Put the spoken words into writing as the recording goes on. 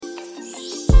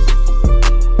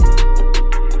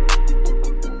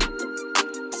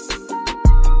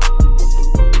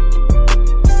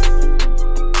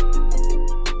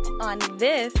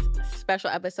special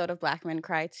episode of Black Men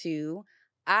Cry 2.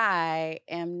 I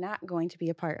am not going to be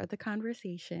a part of the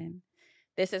conversation.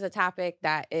 This is a topic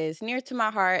that is near to my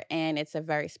heart, and it's a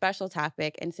very special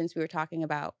topic. And since we were talking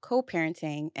about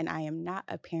co-parenting, and I am not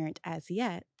a parent as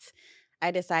yet,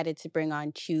 I decided to bring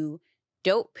on two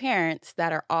dope parents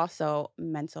that are also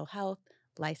mental health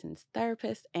licensed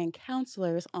therapists and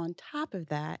counselors on top of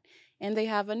that. And they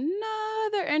have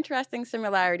another interesting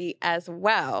similarity as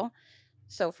well.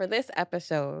 So for this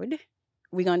episode,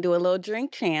 we're going to do a little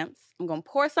drink champs. I'm going to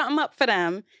pour something up for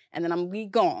them, and then I'm going to be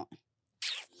gone.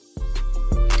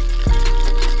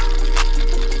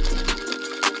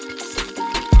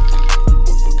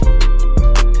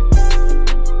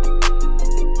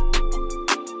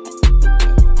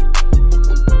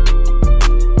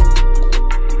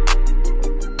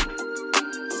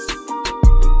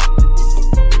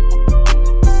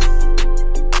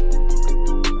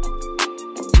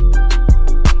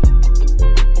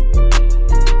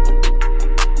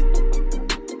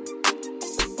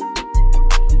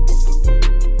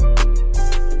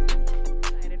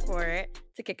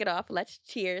 To kick it off, let's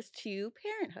cheers to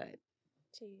parenthood.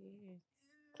 Cheers.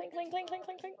 Clink, clink, clink, clink,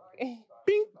 clink, clink.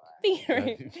 Bing.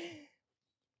 Bing.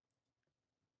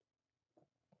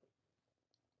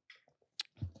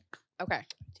 Okay.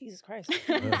 Jesus Christ.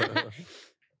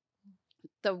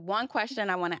 The one question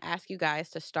I want to ask you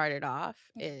guys to start it off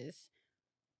is,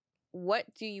 what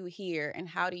do you hear and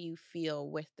how do you feel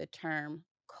with the term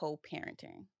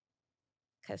co-parenting?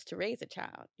 Because to raise a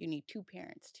child, you need two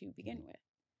parents to begin with.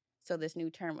 So this new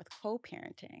term with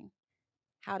co-parenting,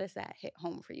 how does that hit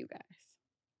home for you guys?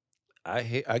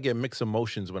 I get mixed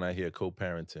emotions when I hear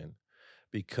co-parenting,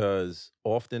 because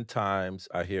oftentimes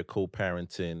I hear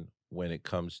co-parenting when it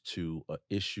comes to an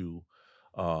issue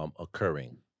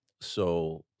occurring.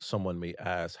 So someone may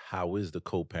ask, how is the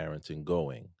co-parenting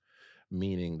going?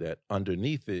 Meaning that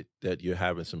underneath it, that you're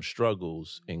having some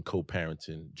struggles in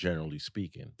co-parenting, generally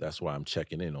speaking. That's why I'm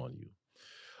checking in on you.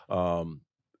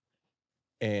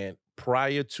 And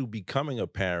prior to becoming a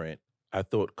parent, I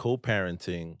thought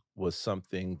co-parenting was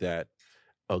something that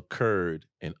occurred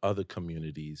in other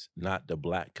communities, not the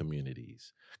Black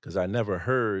communities, because I never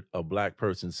heard a Black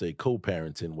person say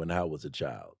co-parenting when I was a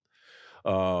child.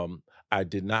 I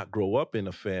did not grow up in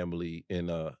a family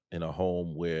in a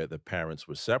home where the parents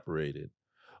were separated,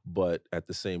 but at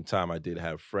the same time, I did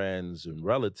have friends and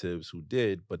relatives who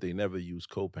did, but they never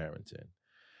used co-parenting.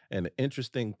 And the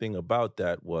interesting thing about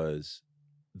that was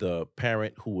the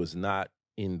parent who was not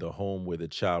in the home where the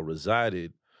child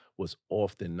resided was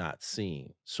often not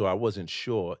seen. So I wasn't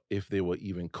sure if they were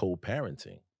even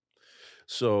co-parenting.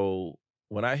 So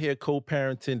when I hear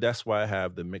co-parenting, that's why I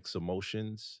have the mixed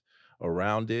emotions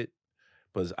around it,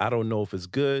 because I don't know if it's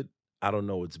good. I don't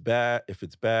know if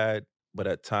it's bad, but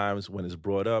at times when it's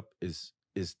brought up is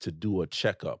to do a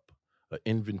checkup, an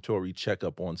inventory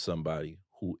checkup on somebody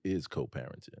who is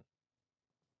co-parenting.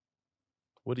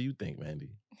 What do you think,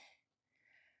 Mandy?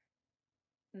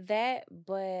 That,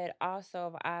 but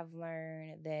also I've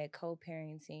learned that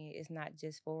co-parenting is not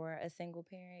just for a single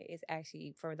parent. It's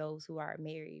actually for those who are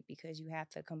married, because you have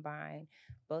to combine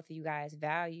both of you guys'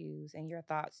 values and your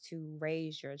thoughts to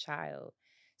raise your child.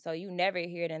 So you never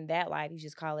hear it in that light. You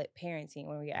just call it parenting,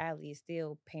 when reality is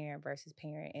still parent versus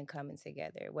parent and coming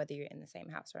together, whether you're in the same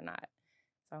house or not.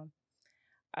 So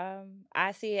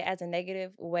I see it as a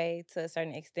negative way to a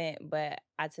certain extent, but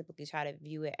I typically try to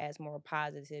view it as more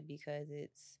positive, because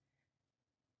it's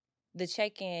the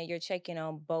check-in. You're checking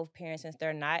on both parents since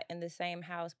they're not in the same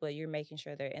house, but you're making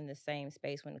sure they're in the same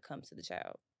space when it comes to the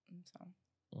child. So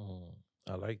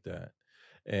I like that.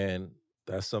 And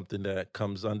that's something that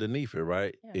comes underneath it,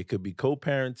 right? Yeah. It could be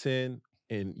co-parenting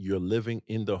and you're living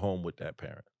in the home with that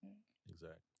parent.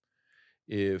 Exactly.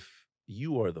 If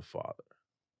you are the father,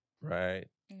 right?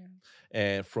 Yeah.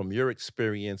 And from your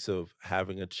experience of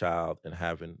having a child and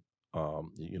having,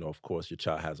 of course, your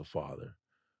child has a father.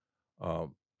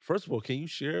 First of all, can you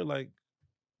share like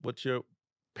what your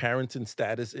parenting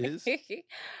status is?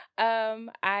 I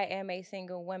am a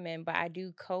single woman, but I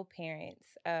do co-parent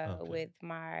Okay. with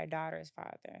my daughter's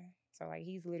father. So like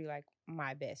he's literally like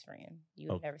my best friend. You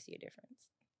would never see a difference.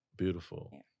 Beautiful.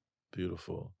 Yeah.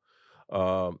 Beautiful.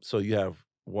 So you have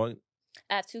one.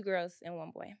 I have two girls and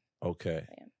one boy. Okay.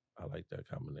 Yeah. I like that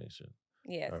combination.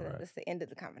 Yeah, All so right. that's the end of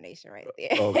the combination right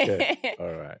there. Okay.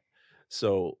 All right.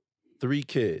 So 3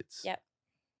 kids. Yep.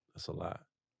 That's a lot.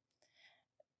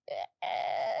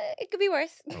 It could be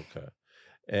worse. Okay.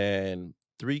 And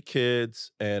 3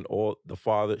 kids, and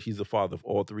he's the father of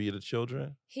all 3 of the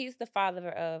children? He's the father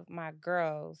of my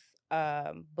girls,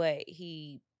 but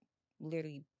he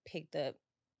literally picked up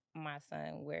my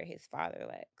son where his father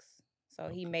lacks. So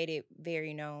he Okay. made it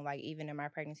very known, like even in my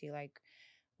pregnancy, like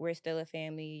we're still a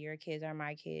family. Your kids are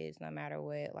my kids, no matter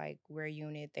what. Like we're a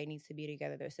unit. They need to be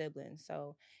together. They're siblings.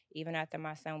 So even after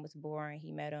my son was born,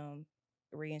 he met him,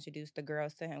 reintroduced the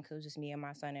girls to him because it was just me and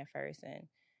my son at first, and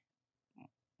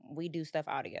we do stuff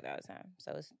all together all the time.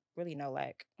 So it's really no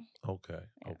lack. Okay.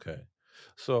 Yeah. Okay.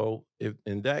 So if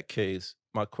in that case,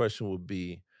 my question would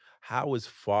be, how is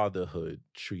fatherhood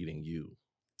treating you?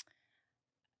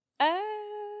 Uh,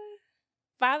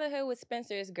 Fatherhood with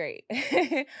Spencer is great.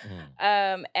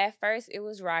 Mm. At first it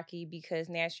was rocky because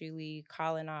naturally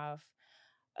calling off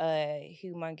a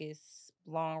humongous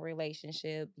long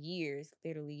relationship, years,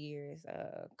 literally years,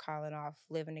 calling off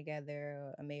living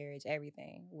together, a marriage,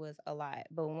 everything was a lot.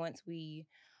 But once we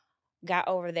got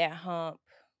over that hump,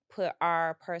 put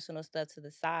our personal stuff to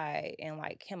the side, and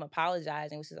like him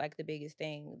apologizing, which is like the biggest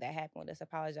thing that happened with us,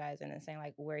 apologizing and saying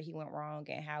like where he went wrong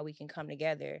and how we can come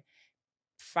together.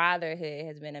 Fatherhood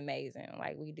has been amazing.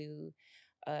 Like we do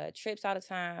trips all the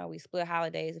time. We split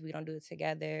holidays if we don't do it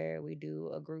together. We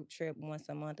do a group trip once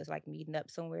a month. It's like meeting up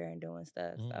somewhere and doing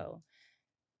stuff. Mm. So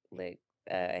like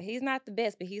he's not the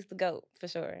best, but he's the GOAT for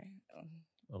sure. Um,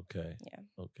 Okay. Yeah.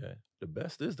 Okay. The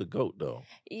best is the goat, though.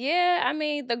 Yeah, I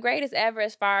mean, the greatest ever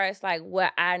as far as like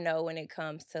what I know when it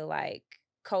comes to like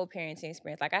co-parenting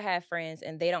experience. Like I have friends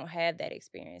and they don't have that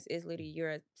experience. It's literally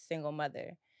you're a single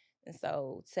mother. And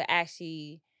so to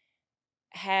actually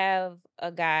have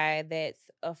a guy that's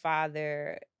a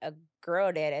father, a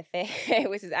girl dad at that,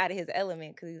 which is out of his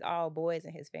element because he's all boys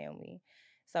in his family.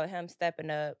 So him stepping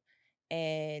up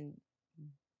and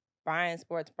buying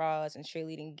sports bras and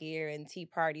cheerleading gear and tea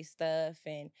party stuff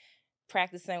and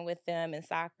practicing with them in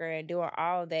soccer and doing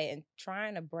all that and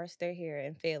trying to brush their hair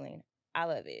and failing. I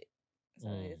love it. So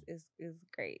Mm. it's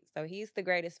great. So he's the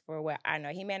greatest for what I know.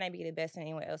 He may not be the best in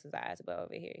anyone else's eyes, but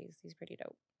over here he's pretty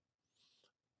dope.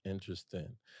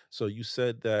 Interesting. So you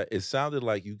said that it sounded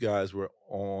like you guys were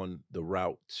on the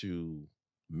route to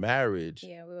marriage.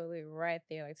 Yeah, we were right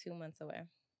there, like 2 months away.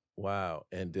 Wow.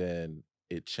 And then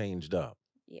it changed up.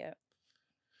 Yeah.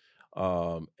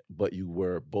 But you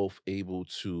were both able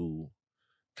to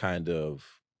kind of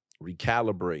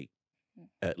recalibrate, Mm.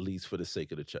 at least for the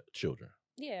sake of the children.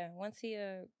 Yeah, once he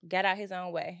got out his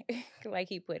own way, like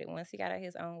he put it, once he got out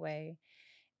his own way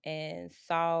and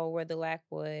saw where the lack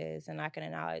was, and I can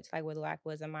acknowledge like where the lack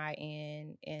was on my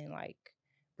end, and like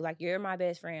be like, you're my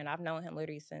best friend. I've known him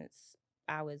literally since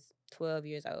I was 12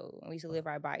 years old, and we used to live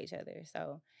right by each other.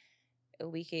 So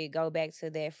we could go back to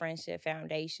that friendship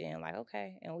foundation, like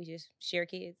okay, and we just share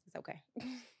kids. It's okay.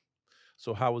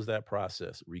 So how was that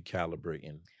process,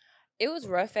 recalibrating? It was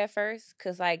rough at first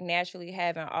because like naturally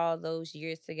having all those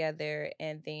years together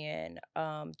and then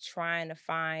trying to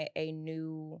find a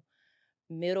new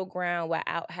middle ground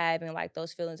without having like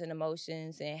those feelings and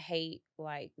emotions and hate,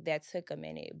 like that took a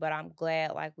minute. But I'm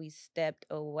glad like we stepped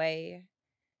away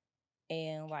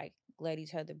and like let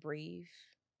each other breathe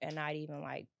and not even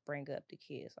like bring up the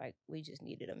kids. Like we just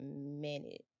needed a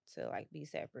minute to like be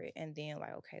separate and then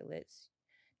like okay, let's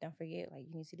don't forget like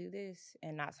you need to do this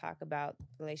and not talk about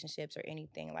relationships or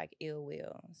anything like ill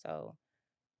will. So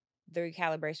the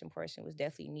recalibration portion was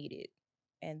definitely needed.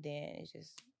 And then it's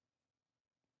just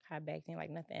hot back then like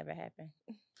nothing ever happened.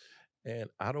 And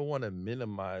I don't want to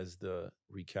minimize the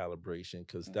recalibration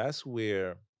because Mm. that's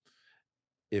where,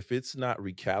 if it's not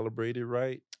recalibrated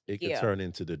right, it could Yeah. turn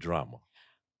into the drama.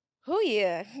 Oh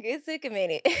yeah, it took a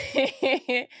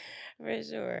minute for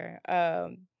sure.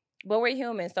 But we're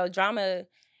human, so drama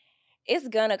it's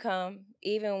gonna come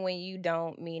even when you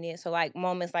don't mean it. So like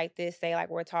moments like this, say like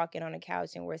we're talking on the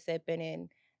couch and we're sipping, and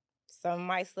some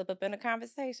might slip up in a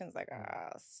conversation. It's like oh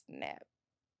snap.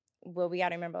 Well, we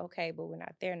gotta remember, okay, but we're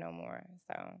not there no more.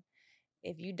 So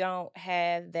if you don't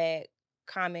have that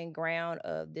common ground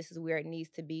of this is where it needs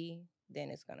to be, then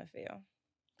it's gonna fail.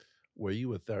 Were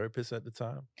you a therapist at the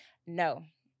time? No.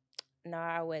 No,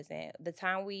 I wasn't. The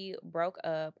time we broke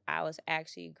up, I was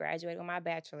actually graduating with my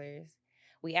bachelor's.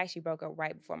 We actually broke up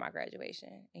right before my graduation,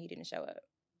 and he didn't show up.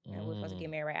 And we were supposed to get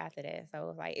Mm. married right after that.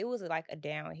 So it was like a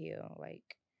downhill.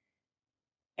 Like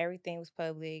everything was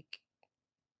public.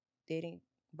 Didn't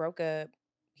broke up.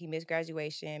 He missed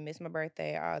graduation, missed my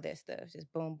birthday, all that stuff.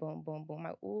 Just boom, boom, boom, boom.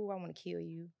 Like, ooh, I want to kill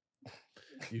you.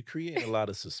 You're creating a lot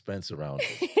of suspense around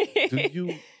this.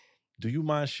 Do you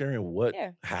mind sharing what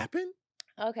Yeah. happened?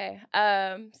 Okay.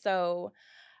 So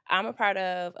I'm a part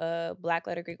of a Black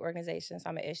Letter Greek organization, so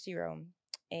I'm an SGRO.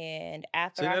 And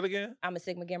after Say that again. I'm a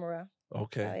Sigma Gamma Rho. Oh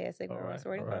Okay. yeah, Sigma All Rho right.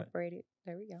 Sorority All right. Incorporated.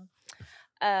 There we go.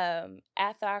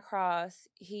 After I crossed,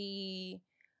 he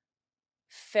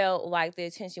felt like the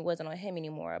attention wasn't on him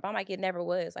anymore. But I'm like, it never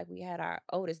was. Like, we had our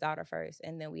oldest daughter first,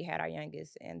 and then we had our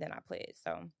youngest, and then I played.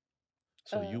 So,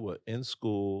 So you were in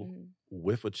school mhm.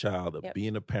 with a child, Yep.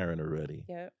 being a parent already,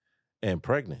 Yep. and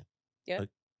pregnant, Yep.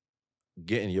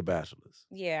 getting your bachelor's.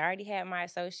 Yeah, I already had my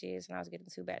associates, and I was getting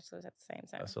 2 bachelors at the same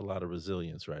time. That's a lot of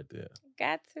resilience right there.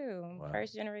 Got to. Wow.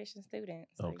 First generation student.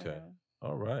 So, Okay.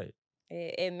 All right.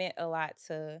 It meant a lot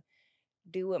to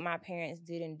do what my parents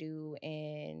didn't do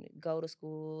and go to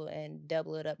school and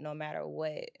double it up no matter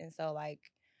what. And so,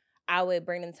 like, I would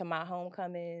bring them to my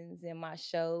homecomings and my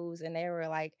shows, and they were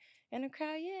like in the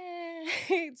crowd,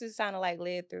 yeah, just trying to like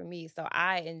live through me. So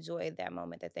I enjoyed that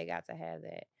moment that they got to have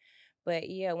that. But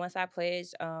yeah, once I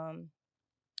pledged,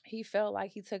 he felt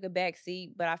like he took a back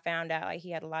seat, but I found out like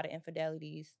he had a lot of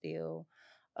infidelity still.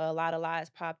 A lot of lies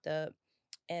popped up.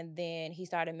 And then he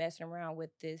started messing around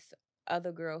with this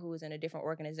other girl who was in a different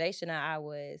organization than I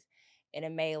was. And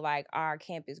it made like our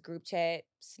campus group chat,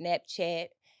 Snapchat.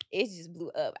 It just blew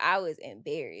up. I was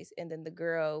embarrassed. And then the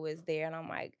girl was there, and I'm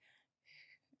like,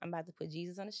 I'm about to put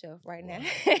Jesus on the shelf right now.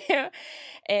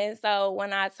 And so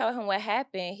when I told him what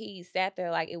happened, he sat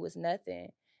there like it was nothing.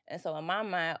 And so in my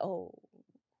mind, oh,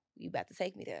 you about to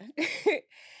take me there.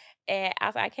 And I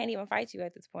was like, I can't even fight you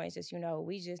at this point. It's just,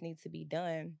 we just need to be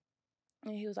done.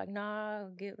 And he was like, nah,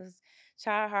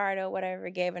 try harder,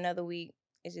 whatever. Gave another week.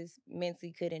 It just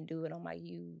mentally couldn't do it. I'm like,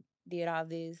 you did all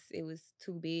this. It was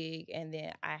too big. And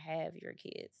then I have your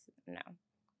kids. No.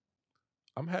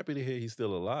 I'm happy to hear he's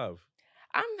still alive.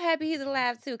 I'm happy he's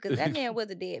alive too, because that man was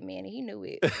a dead man and he knew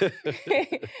it.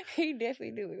 He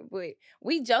definitely knew it. But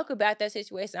we joke about that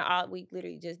situation all we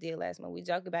literally just did last month. We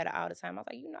joke about it all the time. I was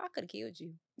like, I could have killed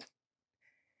you.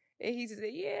 And he just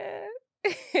said, yeah.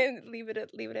 And leave it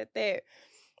at that.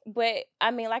 But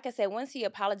I mean, like I said, once he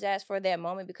apologized for that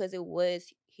moment, because it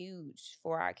was huge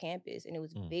for our campus and it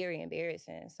was very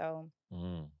embarrassing. So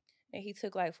and he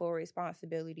took like full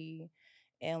responsibility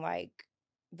and like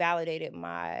validated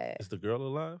my. Is the girl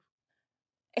alive?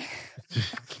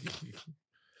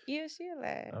 Yeah, she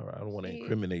alive. All right, I don't want to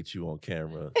incriminate you on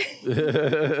camera. She's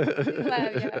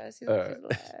alive, y'all. She's alive.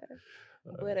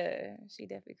 But she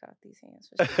definitely caught these hands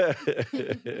for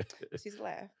sure. She's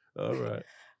alive. All right.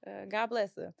 God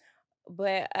bless her.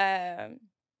 But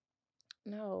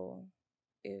no,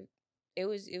 it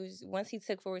was once he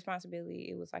took full responsibility,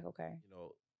 it was like, okay.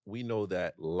 We know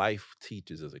that life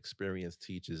teaches us, experience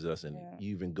teaches us, and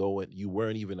you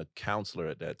weren't even a counselor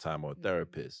at that time or a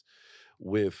therapist.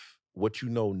 With what you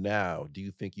know now, do you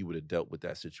think you would have dealt with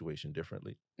that situation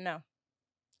differently? No.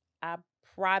 I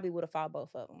probably would have fought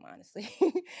both of them, honestly,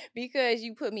 because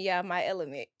you put me out of my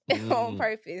element on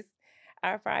purpose.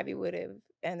 I probably would have,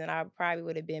 and then I probably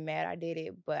would have been mad I did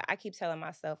it. But I keep telling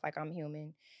myself, like, I'm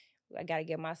human. I got to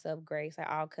give myself grace.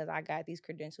 Like, because I got these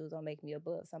credentials don't make me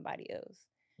above somebody else.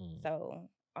 So,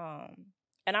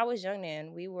 and I was young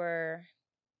then.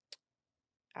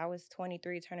 I was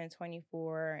 23 turning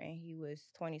 24, and he was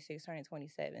 26 turning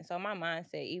 27. So my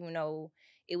mindset, even though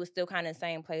it was still kind of the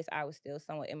same place, I was still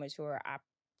somewhat immature. I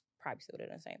probably still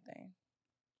did the same thing.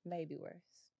 Maybe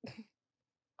worse.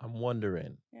 I'm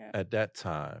wondering, at that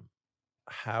time,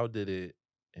 how did it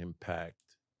impact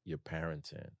your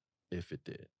parenting, if it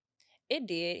did? It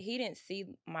did. He didn't see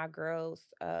my girls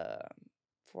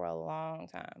for a long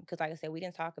time. Because like I said, we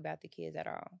didn't talk about the kids at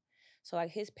all. So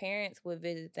like his parents would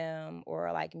visit them or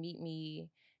like meet me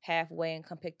halfway and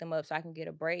come pick them up so I can get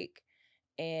a break.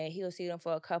 And he'll see them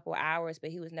for a couple hours,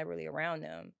 but he was never really around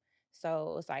them.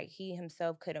 So it's like he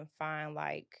himself couldn't find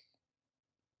like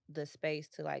the space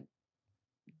to like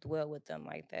dwell with them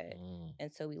like that.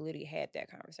 And so we literally had that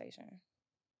conversation.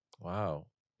 Wow.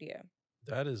 Yeah.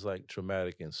 That is like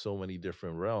traumatic in so many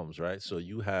different realms, right? So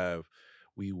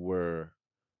we were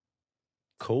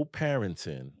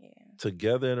co-parenting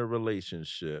together in a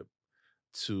relationship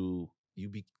to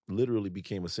literally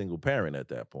became a single parent at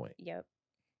that point. Yep.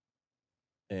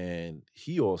 And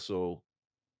he also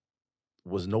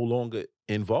was no longer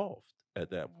involved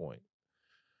at that point.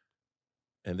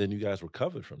 And then you guys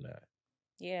recovered from that.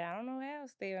 Yeah, I don't know how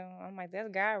still. I'm like, that's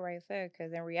God right there.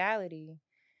 Because in reality,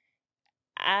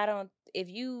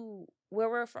 where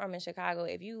we're from in Chicago,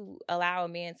 if you allow a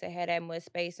man to have that much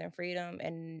space and freedom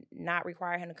and not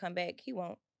require him to come back, he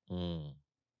won't.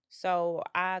 So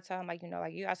I tell him, like,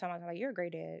 I tell him, like, you're a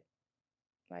great dad.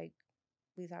 Like,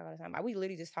 we talk all the time. We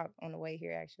literally just talk on the way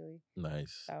here, actually.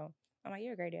 Nice. So I'm like,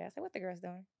 you're a great dad. I said, what the girl's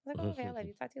doing? I was like, oh, okay, I love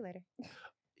you. Talk to you later.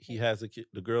 He has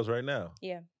the girls right now?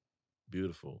 Yeah.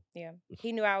 Beautiful. Yeah.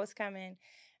 He knew I was coming.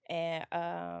 And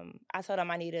I told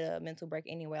him I needed a mental break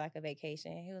anyway, like a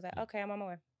vacation. He was like, okay, I'm on my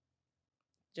way.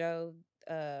 Drove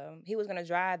he was gonna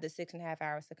drive the 6.5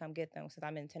 hours to come get them since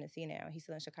I'm in Tennessee now. He's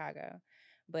still in Chicago.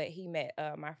 But he met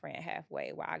my friend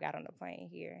halfway while I got on the plane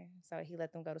here. So he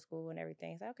let them go to school and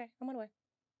everything. So okay, I'm on the way.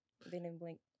 Didn't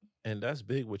blink. And that's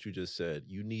big what you just said.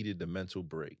 You needed the mental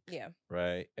break, Yeah.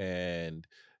 right? And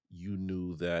you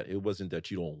knew that it wasn't that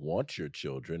you don't want your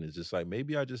children. It's just like,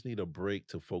 maybe I just need a break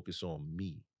to focus on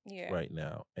me Yeah. right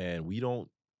now. And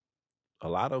a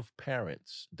lot of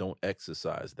parents don't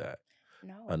exercise that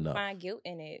No, we enough. find guilt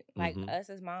in it. Like Mhm. us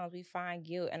as moms, we find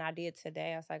guilt. And I did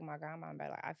today. I was like, my grandma,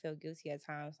 but like I feel guilty at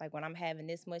times. Like when I'm having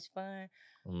this much fun,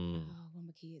 Mm. oh, where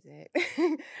my kids at?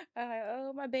 I'm like,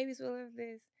 oh, my babies will love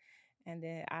this. And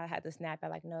then I had to snap at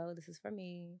like, no, this is for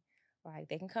me. Like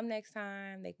they can come next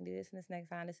time. They can do this and this next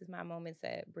time. This is my moment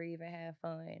to breathe and have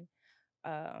fun.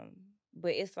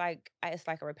 But it's like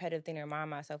a repetitive thing to remind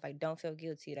myself, like, don't feel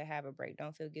guilty to have a break.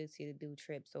 Don't feel guilty to do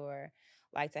trips or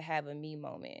like to have a me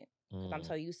moment. Because I'm Mm.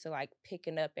 so used to like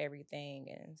picking up everything.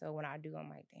 And so when I do, I'm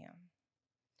like, damn.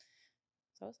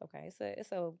 So it's okay.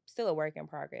 It's still a work in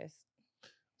progress.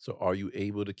 So are you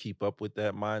able to keep up with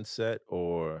that mindset,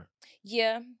 or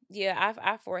Yeah,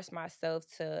 I force myself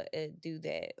to do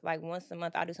that. Like once a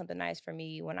month, I do something nice for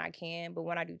me when I can. But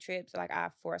when I do trips, like I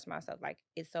force myself, like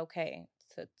it's okay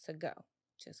to go,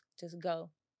 just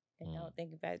go, and Mm. don't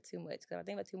think about it too much. Because I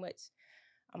think about it too much,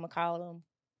 I'm gonna call them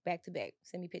back to back,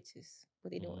 send me pictures.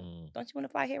 What they doing? Mm. Don't you want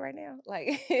to fly here right now?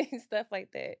 Like stuff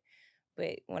like that.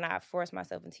 But when I force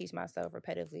myself and teach myself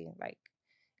repetitively, like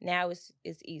now it's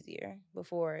easier.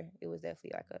 Before it was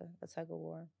definitely like a tug of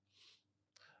war.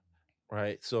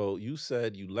 Right? So you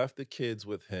said you left the kids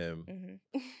with him, Hmm.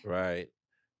 right?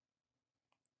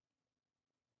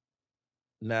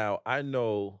 Now, I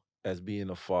know as being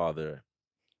a father,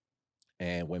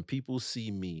 and when people see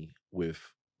me with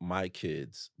my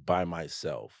kids by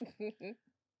myself,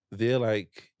 they're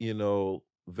like, they're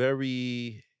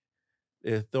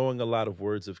throwing a lot of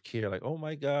words of care, like, oh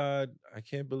my God, I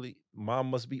can't believe mom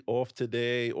must be off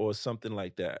today, or something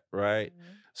like that, right?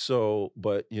 Mhm. So,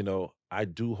 but I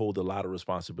do hold a lot of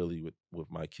responsibility with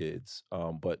my kids.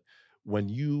 But when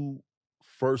you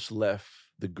first left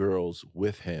the girls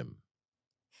with him,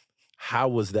 how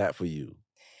was that for you?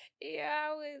 Yeah,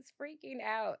 I was freaking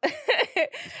out.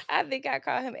 I think I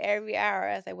called him every hour.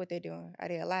 I said, "What they doing? Are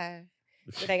they alive?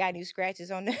 Do they got new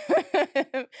scratches on them?"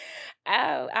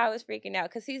 I was freaking out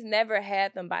because he's never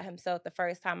had them by himself. The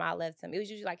first time I left him, it was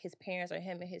usually like his parents or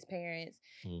him and his parents.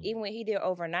 Mm. Even when he did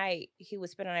overnight, he would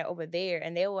spend the night over there,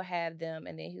 and they would have them,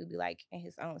 and then he would be like in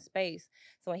his own space.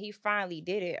 So when he finally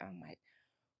did it, I'm like,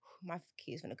 my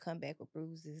kid's gonna come back with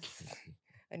bruises,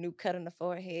 a new cut on the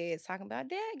forehead, talking about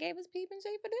Dad gave us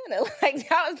PB&J for dinner.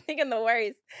 Like I was thinking the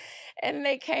worst, and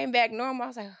they came back normal. I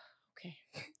was like, okay,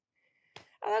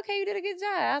 okay, you did a good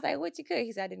job. I was like, what you cook?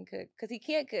 He said I didn't cook because he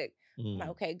can't cook. I'm like,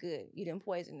 Mm. okay, good. You didn't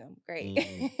poison them. Great.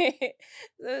 Mm.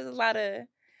 So there's a lot of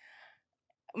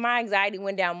my anxiety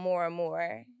went down more and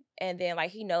more. And then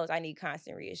like he knows I need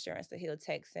constant reassurance, so he'll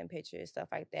text and pictures, stuff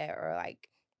like that, or like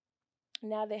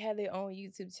now they have their own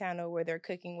YouTube channel where they're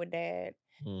cooking with Dad,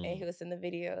 and Mm. he'll send the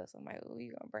videos. I'm like, oh,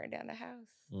 you gonna burn down the house?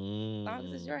 As long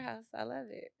as it's your Mm. house, I love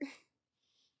it.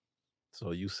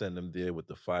 So you send them there with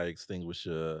the fire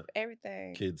extinguisher,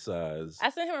 Everything. kid size. I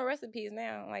send him recipes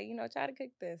now. Like, try to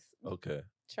cook this. Okay.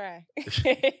 Try.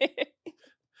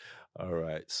 All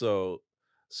right. So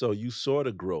you saw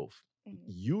the growth. Mhm.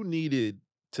 You needed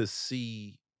to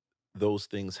see those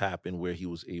things happen where he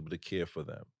was able to care for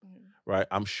them, Mhm. right?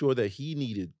 I'm sure that he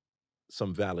needed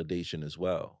some validation as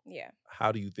well. Yeah.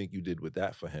 How do you think you did with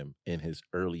that for him in his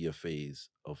earlier phase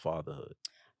of fatherhood?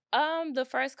 The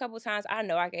first couple times I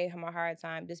know I gave him a hard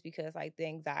time just because like the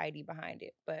anxiety behind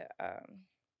it. But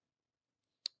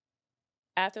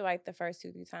after like the first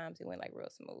 2, 3 times it went like real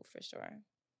smooth for sure.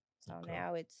 So Okay.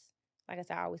 now it's like I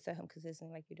said, I always tell him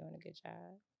consistently, like, you're doing a good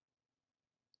job.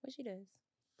 Which he does.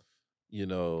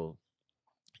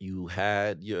 You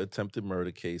had your attempted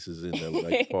murder cases in the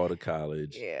like part of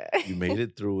college. Yeah. You made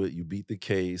it through it. You beat the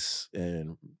case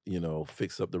and,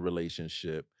 fixed up the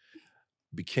relationship.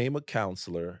 Became a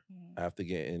counselor Mhm. after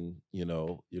getting,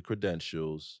 your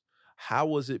credentials. How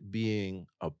was it being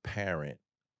a parent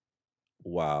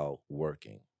while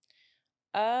working?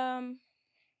 Um,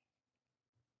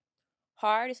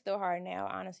 Hard is still hard now,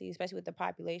 honestly, especially with the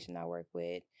population I work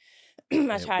with. I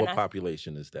And try what not.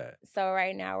 population is that? So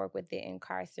right now I work with the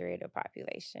incarcerated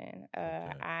population.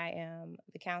 Okay. I am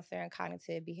the counselor and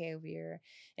cognitive behavior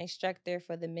instructor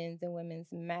for the men's and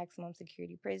women's maximum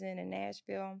security prison in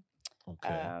Nashville.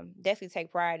 Okay. Definitely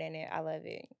take pride in it. I love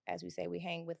it. As we say, we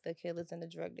hang with the killers and the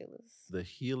drug dealers. The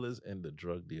healers and the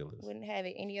drug dealers. Wouldn't have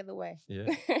it any other way.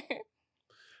 Yeah.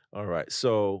 All right.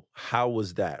 So how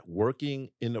was that? Working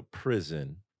in a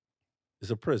prison. It's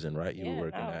a prison, right? You were Yeah,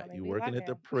 working no, I at. mean You we working locked at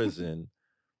the down. prison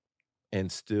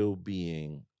and still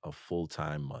being a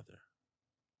full-time mother.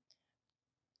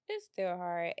 It's still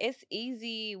hard. It's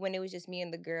easy when it was just me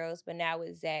and the girls, but now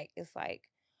with Zach, it's like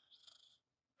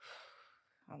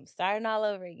I'm starting all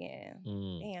over again.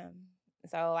 Mm. Damn.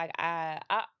 So like I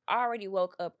already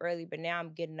woke up early, but now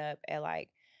I'm getting up at like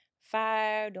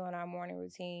 5, doing our morning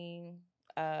routine,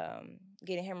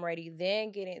 getting him ready,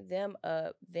 then getting them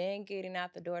up, then getting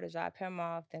out the door to drop him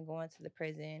off, then going to the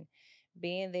prison,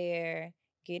 being there,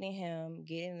 getting him,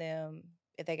 getting them.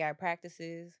 If they got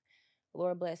practices,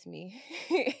 Lord bless me.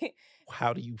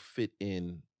 How do you fit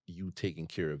in you taking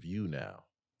care of you now?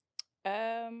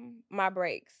 My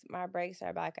breaks are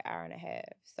about like an hour and a half.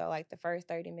 So like the first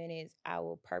 30 minutes, I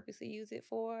will purposely use it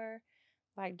for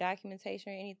like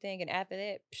documentation or anything, and after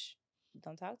that,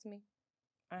 don't talk to me.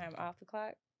 I am off the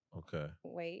clock. Okay.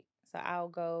 Wait. So I'll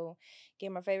go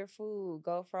get my favorite food,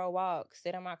 go for a walk,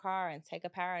 sit in my car, and take a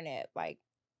power nap, like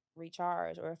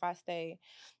recharge. Or if I stay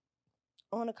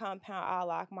on the compound, I'll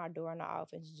lock my door in the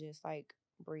office, just like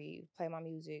breathe, play my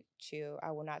music, chill.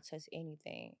 I will not touch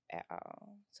anything at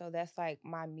all. So that's like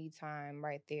my me time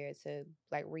right there to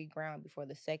like reground before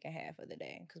the second half of the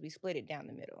day because we split it down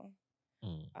the middle.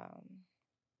 Mm. Um,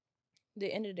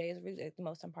 the end of the day is really like, the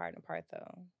most important part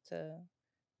though, to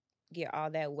get all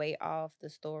that weight off, the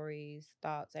stories,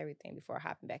 thoughts, everything before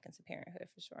hopping back into parenthood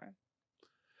for sure.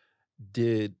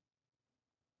 Did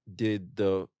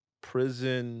the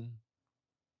prison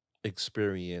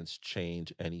experience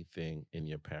change anything in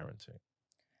your parenting?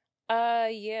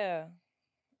 Yeah.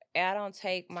 I don't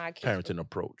take my kids for Parenting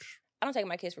approach. I don't take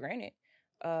my kids for granted.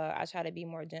 I try to be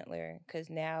more gentler because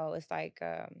now it's like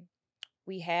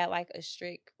we had like a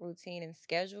strict routine and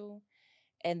schedule,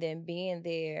 and then being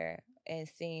there and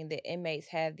seeing the inmates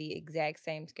have the exact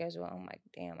same schedule, I'm like,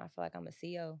 damn, I feel like I'm a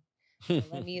CO. So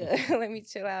let me let me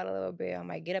chill out a little bit. I'm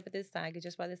like, get up at this time, get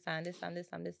your spot this time, this time, this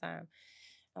time, this time.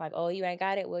 I'm like, oh, you ain't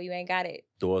got it. Well, you ain't got it.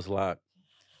 Doors locked.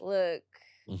 Look,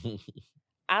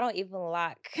 I don't even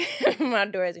lock my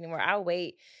doors anymore. I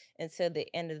wait until the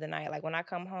end of the night. Like when I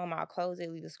come home, I'll close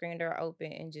it, leave the screen door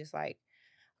open, and just like,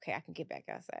 okay, I can get back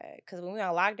outside. Because when we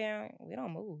on lockdown, we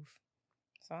don't move.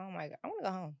 So I'm like, I want to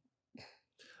go home.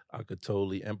 I could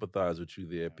totally empathize with you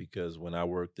there because when I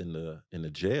worked in the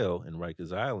jail in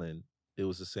Rikers Island, it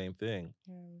was the same thing,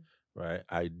 Mm. right?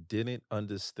 I didn't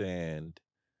understand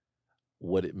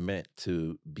what it meant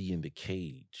to be in the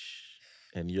cage.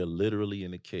 And you're literally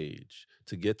in a cage.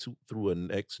 To get to through a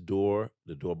next door,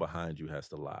 the door behind you has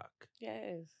to lock,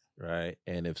 Yes. right?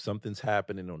 And if something's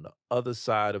happening on the other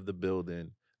side of the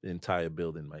building, the entire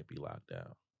building might be locked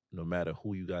down, no matter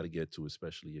who you got to get to,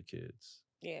 especially your kids,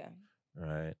 Yeah.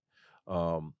 right?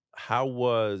 How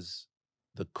was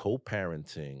the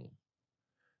co-parenting?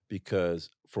 Because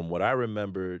from what I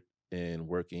remembered in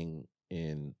working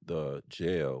in the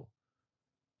jail,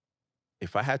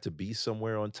 if I had to be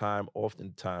somewhere on time,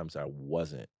 oftentimes I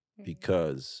wasn't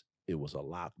because it was a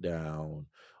lockdown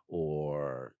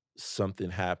or something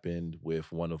happened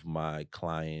with one of my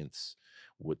clients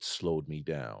which slowed me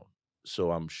down.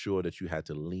 So I'm sure that you had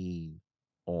to lean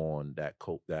on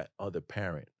that other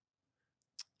parent.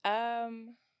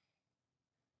 Um,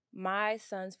 my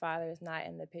son's father is not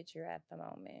in the picture at the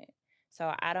moment.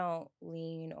 So I don't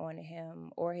lean on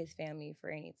him or his family for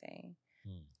anything.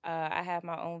 Mm. I have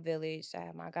my own village. I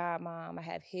have my godmom. I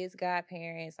have his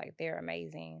godparents. Like they're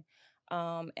amazing.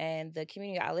 And the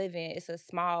community I live in, it's a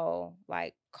small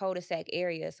like cul-de-sac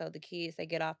area. So the kids, they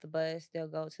get off the bus, they'll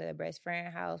go to their best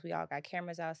friend house. We all got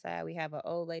cameras outside. We have an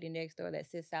old lady next door that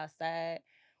sits outside,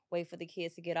 wait for the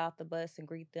kids to get off the bus and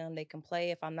greet them. They can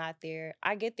play. If I'm not there,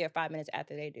 I get there 5 minutes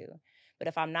after they do. But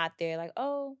if I'm not there, like,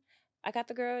 oh, I got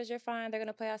the girls, you're fine. They're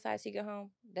gonna play outside till you get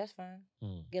home. That's fine.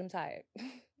 Mm. Get them tired.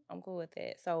 I'm cool with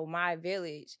that. So my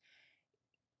village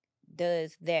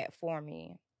does that for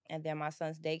me. And then my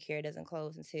son's daycare doesn't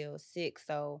close until 6.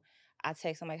 So I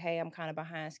text him like, hey, I'm kind of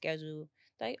behind schedule.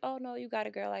 Like, oh no, you got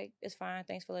it, girl. Like, it's fine.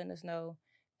 Thanks for letting us know.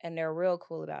 And they're real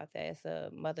cool about that. It's a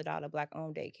mother-daughter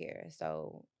black-owned daycare.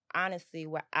 So honestly,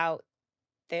 without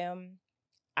them,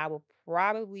 I would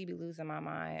probably be losing my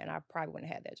mind and I probably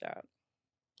wouldn't have had that job.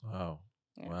 Wow.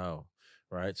 Yeah. Wow.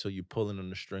 Right. So you're pulling on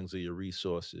the strings of your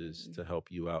resources to help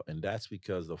you out. And that's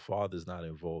because the father's not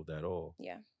involved at all.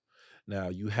 Yeah. Now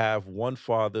you have one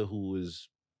father who is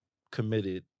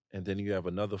committed, and then you have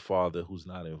another father who's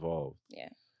not involved. Yeah.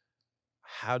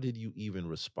 How did you even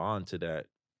respond to that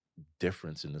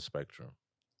difference in the spectrum?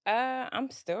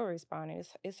 I'm still responding.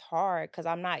 It's hard because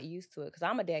I'm not used to it because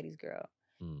I'm a daddy's girl.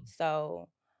 Mm. So,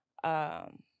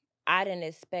 um, I didn't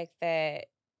expect that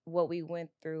what we went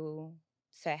through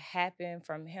to happen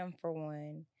from him for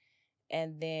one,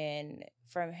 and then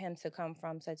from him to come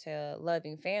from such a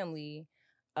loving family.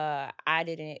 I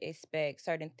didn't expect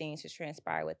certain things to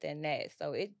transpire within that,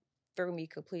 so it threw me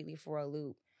completely for a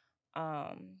loop.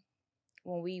 Um,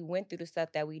 when we went through the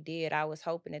stuff that we did, I was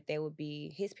hoping that they would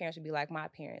be his parents would be like my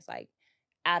parents, like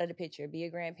out of the picture, be a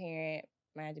grandparent,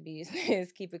 mind your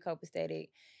business, keep it copacetic,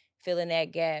 fill in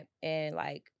that gap, and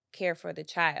like care for the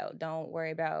child. Don't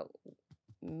worry about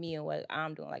me and what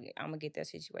I'm doing. Like I'm gonna get that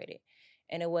situated,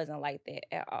 and it wasn't like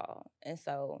that at all. And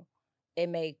so it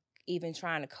made even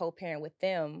trying to co-parent with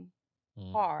them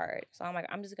Mm. hard. So I'm like,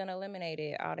 I'm just gonna eliminate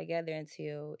it altogether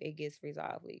until it gets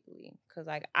resolved legally. Cause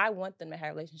like I want them to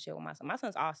have a relationship with my son. My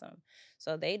son's awesome.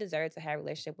 So they deserve to have a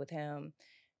relationship with him,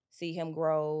 see him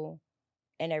grow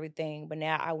and everything. But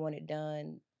now I want it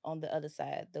done on the other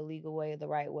side, the legal way, the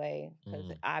right way. Cause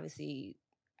Mm. obviously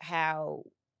how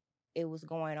it was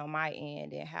going on my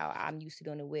end and how I'm used to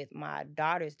doing it with my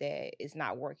daughter's dad is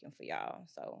not working for y'all.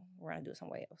 So we're gonna do it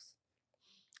somewhere else.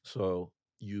 So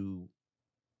you,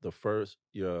 the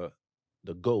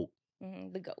GOAT,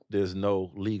 The goat. there's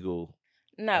no legal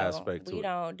No, aspect we to it.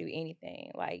 don't do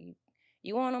anything. Like,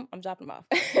 you want them, I'm dropping them off.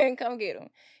 Come get them.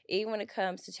 Even when it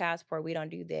comes to child support, we don't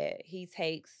do that. He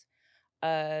takes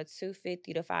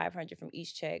 250 to 500 from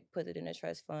each check, puts it in a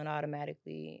trust fund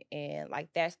automatically, and like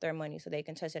that's their money, so they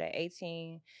can touch it at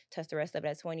 18, touch the rest of it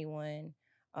at 21.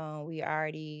 We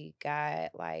already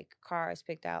got like cars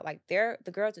picked out. Like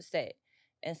the girls are set,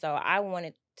 and so I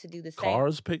wanted to do the same.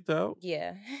 Cars picked out?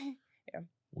 Yeah.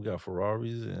 We got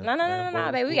Ferraris and No,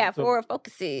 Lambos. baby. We got Ford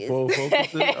Focuses. Ford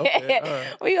Focuses? Okay, all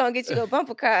right. We gonna get you a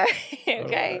bumper car, All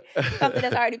okay? right. Something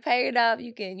that's already paid off.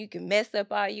 You can mess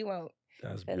up all you want.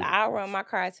 That's Cause beautiful. I'll run my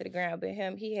car to the ground, but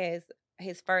he has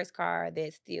his first car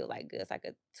that's still like good. It's like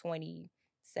a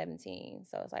 2017.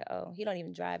 So it's like, oh, he don't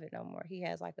even drive it no more. He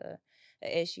has like a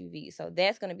SUV. So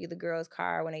that's gonna be the girls'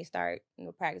 car when they start,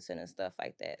 practicing and stuff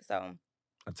like that. So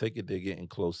I take it they're getting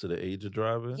close to the age of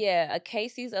driving? yeah,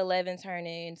 Casey's 11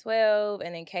 turning 12,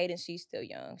 and then Kaden, she's still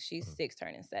young. She's 6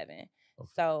 turning 7. Okay.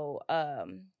 So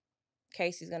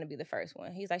Casey's gonna be the first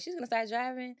one. He's like, she's gonna start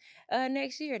driving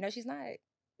next year. No, she's not.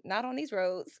 Not on these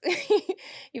roads.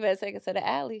 You better take her to the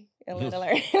alley and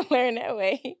let her learn that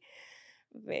way.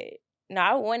 But no,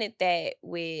 I wanted that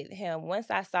with him. Once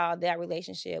I saw that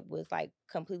relationship was like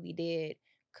completely dead.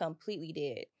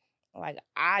 Like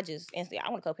I just instantly, I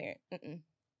want to co-parent.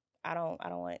 I don't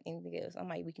want anything else. I'm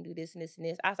like, we can do this and this and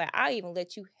this. I was like, I'll even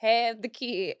let you have the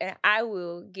kid, and I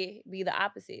will be the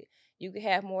opposite. You can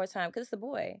have more time because it's a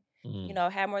boy.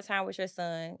 Have more time with your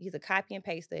son. He's a copy and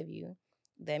paste of you.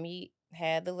 Let me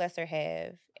have the lesser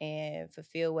half and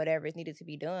fulfill whatever is needed to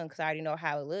be done because I already know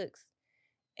how it looks,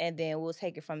 and then we'll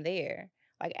take it from there.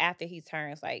 Like after he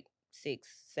turns like 6,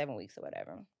 7 weeks or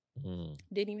whatever. Didn't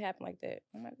even happen like that.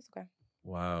 I'm like, it's okay.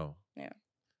 Wow. Yeah.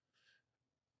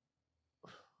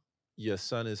 Your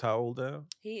son is how old now?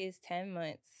 He is 10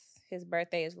 months. His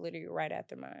birthday is literally right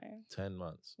after mine. 10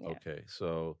 months. Yeah. Okay.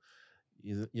 So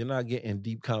you're not getting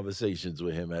deep conversations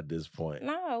with him at this point.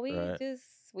 No, we right?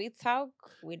 we talk,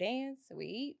 we dance, we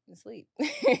eat, and sleep.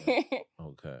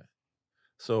 Okay.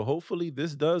 So hopefully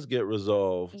this does get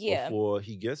resolved Yeah. before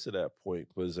he gets to that point.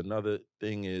 Because another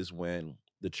thing is when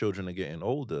the children are getting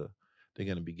older, they're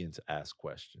going to begin to ask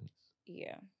questions.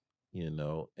 Yeah.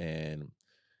 And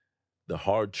the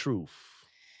hard truth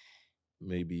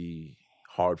may be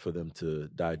hard for them to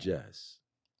digest.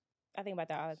 I think about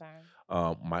that all the time.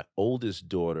 My oldest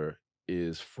daughter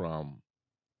is from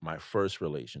my first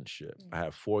relationship. I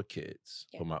have 4 kids,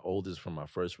 but my oldest from my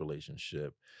first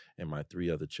relationship, and my 3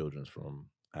 other children from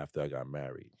after I got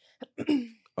married.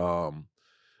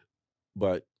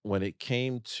 But when it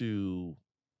came to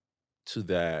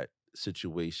that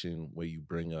situation where you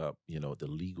bring up, the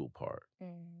legal part,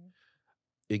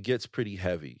 it gets pretty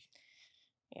heavy.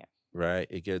 Yeah. Right?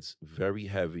 It gets very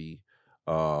heavy.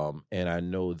 And I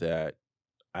know that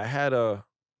I had a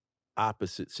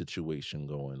opposite situation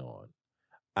going on.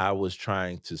 I was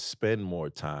trying to spend more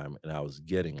time and I was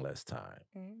getting less time.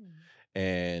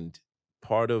 And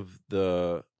part of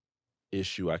the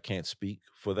issue, I can't speak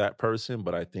for that person,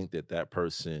 but I think that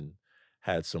person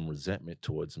had some resentment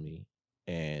towards me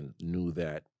and knew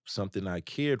that something I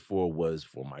cared for was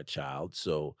for my child.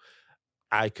 So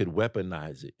I could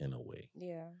weaponize it in a way.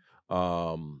 Yeah.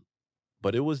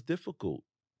 But it was difficult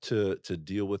to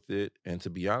deal with it. And to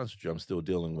be honest with you, I'm still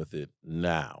dealing with it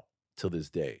now to this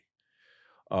day.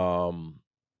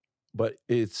 But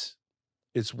it's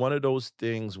one of those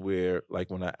things where, like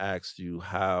when I asked you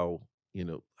how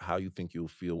you think you'll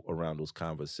feel around those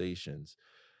conversations,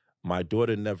 My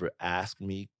daughter never asked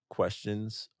me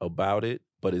questions about it,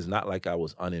 but it's not like I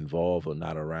was uninvolved or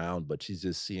not around, but she's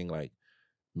just seeing like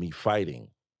me fighting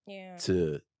Yeah.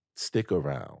 to stick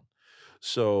around.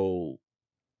 So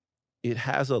it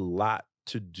has a lot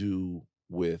to do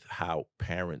with how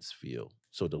parents feel.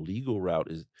 So the legal route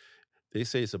is, they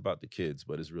say it's about the kids,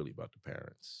 but it's really about the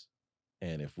parents.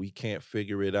 And if we can't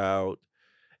figure it out,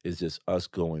 it's just us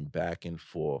going back and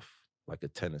forth like a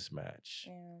tennis match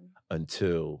Yeah.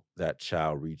 until that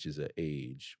child reaches an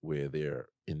age where they're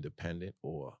independent,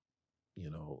 or,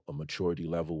 a maturity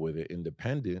level where they're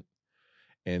independent,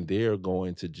 and they're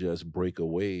going to just break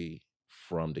away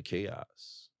from the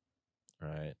chaos,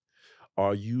 right?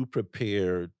 Are you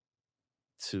prepared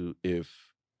to,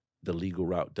 if the legal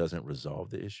route doesn't resolve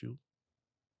the issue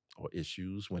or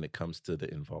issues when it comes to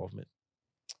the involvement?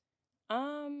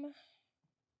 Um,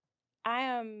 I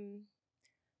am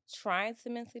trying to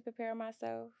mentally prepare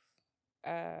myself.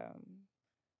 Um,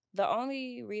 the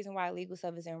only reason why legal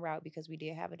stuff is en route because we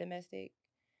did have a domestic.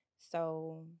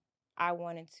 So I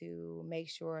wanted to make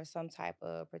sure some type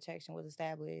of protection was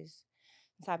established,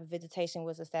 some type of visitation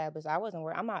was established. I wasn't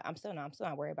worried. I'm still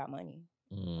not worried about money.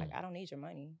 Like, Mm, I don't need your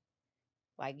money.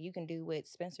 Like, you can do what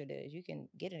Spencer does. You can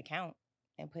get an account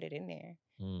and put it in there.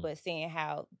 mm, But seeing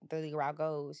how the legal route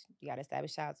goes, you got to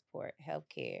establish child support, health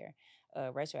care,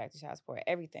 retroactive child support,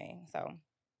 everything. So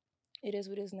it is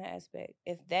what it is in that aspect.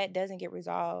 If that doesn't get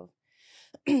resolved,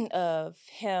 of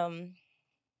him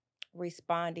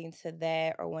responding to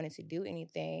that or wanting to do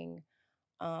anything,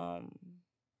 um,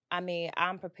 I mean,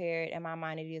 I'm prepared. In my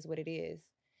mind, it is what it is.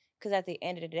 Because at the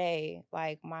end of the day,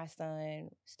 like, my son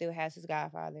still has his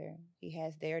godfather. He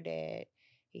has their dad.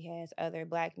 He has other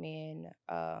black men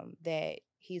that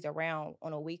he's around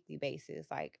on a weekly basis.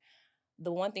 Like,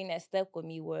 the one thing that stuck with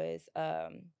me was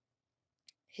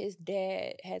his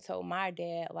dad had told my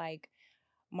dad, like,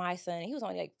 my son, he was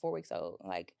only like 4 weeks old.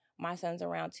 Like, my son's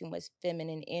around too much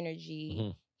feminine energy.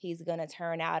 mhm, He's gonna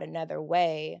turn out another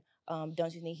way.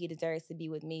 Don't you think he deserves to be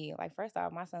with me? Like, first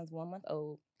off, my son's 1 month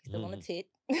old. He's still on the mhm, tit.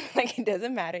 Like, it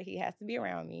doesn't matter. He has to be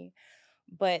around me.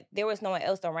 But there was no one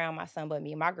else around my son but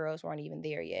me. My girls weren't even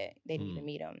there yet. They didn't even mm,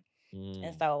 meet him.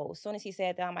 And mm, so as soon as he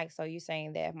said that, I'm like, so you're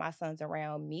saying that if my son's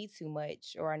around me too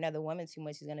much or another woman too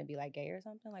much, he's gonna be like gay or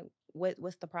something? Like,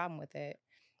 what's the problem with it?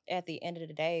 At the end of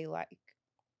the day, like,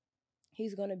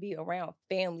 he's gonna be around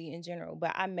family in general.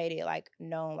 But I made it like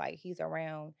known, like, he's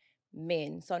around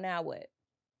men. So now what?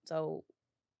 So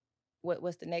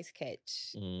what's the next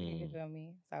catch? You mm. feel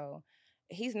me? So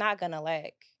he's not gonna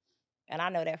lack. And I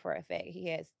know that for a fact. He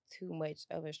has too much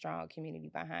of a strong community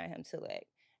behind him to lack.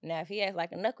 Now, if he has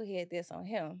like a knucklehead this on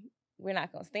him, we're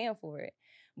not gonna stand for it.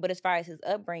 But as far as his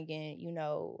upbringing,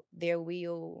 there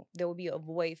will be a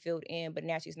void filled in, but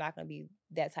naturally it's not gonna be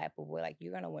that type of void. Like,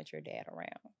 you're gonna want your dad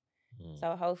around. Mm.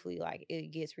 So hopefully, like,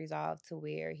 it gets resolved to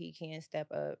where he can step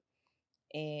up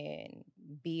and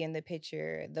be in the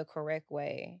picture the correct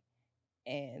way.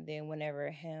 And then whenever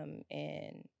him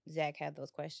and Zach have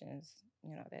those questions,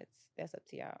 that's up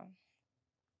to y'all.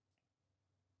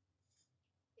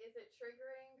 Is it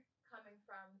triggering coming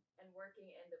from and working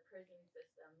in the prison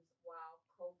systems while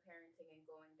co-parenting and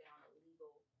going down a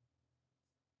legal?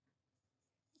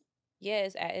 Yeah,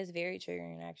 it's very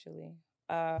triggering actually.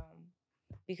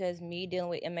 Because me dealing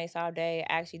with inmates all day,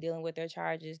 actually dealing with their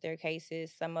charges, their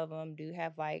cases, some of them do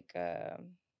have like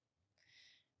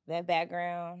that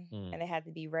background Mm. and they have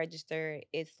to be registered.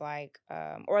 It's like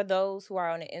or those who are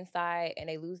on the inside and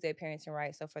they lose their parenting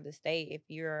rights. So for the state, if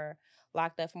you're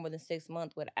locked up for more than 6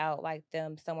 months without like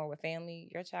them somewhere with family,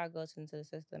 your child goes into the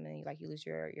system and you lose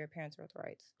your parental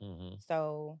rights. Mhm.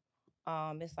 So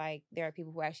it's like there are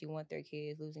people who actually want their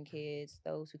kids, losing kids,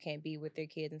 those who can't be with their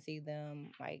kids and see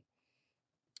them, like,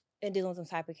 and dealing with some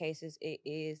type of cases, it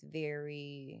is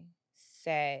very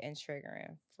sad and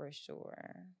triggering for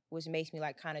sure. Which makes me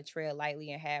like kind of tread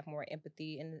lightly and have more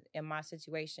empathy in my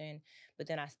situation. But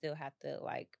then I still have to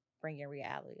like bring in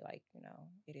reality, like,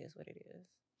 it is what it is.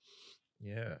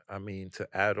 Yeah, I mean, to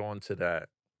add on to that,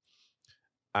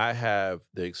 I have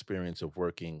the experience of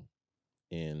working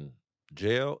in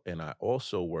jail, and I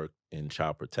also work in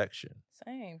child protection,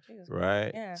 Same. Jesus Christ.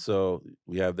 right? Yeah. So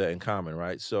we have that in common,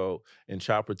 right? So in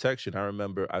child protection, I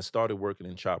remember I started working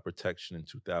in child protection in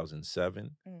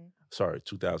 2007, Mm. sorry,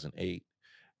 2008,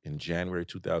 in January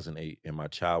 2008, and my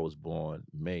child was born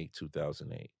May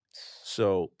 2008.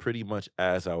 So pretty much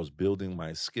as I was building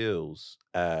my skills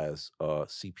as a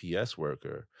CPS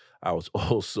worker, I was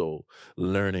also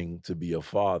learning to be a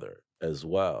father as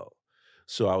well.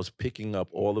 So I was picking up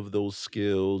all of those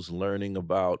skills, learning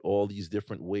about all these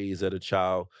different ways that a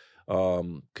child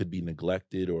could be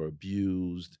neglected or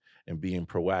abused. and being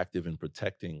proactive in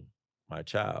protecting my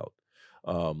child.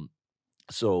 Um,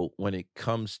 so when it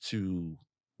comes to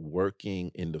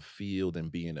working in the field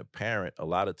and being a parent, a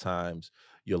lot of times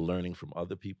you're learning from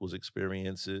other people's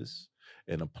experiences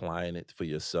and applying it for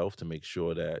yourself to make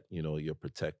sure that you're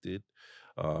protected,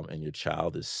 and your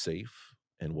child is safe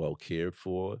and well cared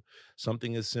for.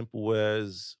 Something as simple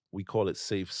as, we call it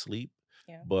safe sleep,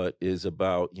 Yeah. but is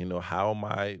about, how am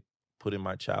I putting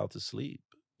my child to sleep?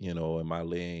 Am I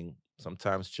laying?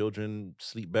 Sometimes children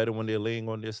sleep better when they're laying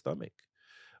on their stomach,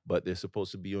 but they're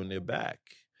supposed to be on their back.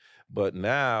 But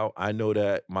now I know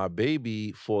that my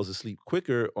baby falls asleep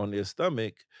quicker on their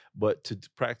stomach, but to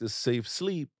practice safe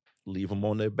sleep, leave them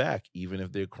on their back, even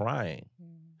if they're crying,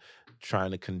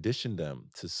 trying to condition them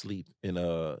to sleep in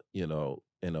a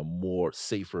more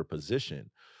safer position.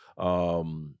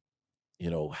 Um,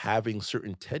 having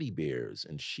certain teddy bears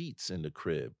and sheets in the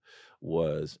crib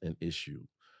was an issue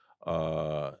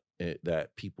that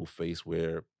people face,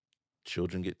 where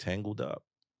children get tangled up.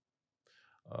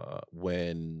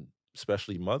 When,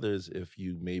 especially mothers, if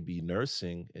you may be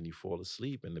nursing and you fall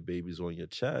asleep and the baby's on your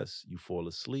chest, you fall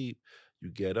asleep, you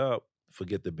get up,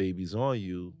 forget the baby's on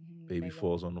you, baby Baby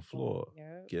falls on the fall. floor,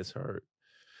 Yep. gets hurt.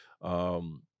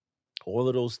 Um, all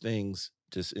of those things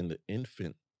just in the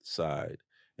infant side.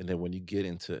 And then when you get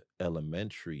into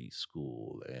elementary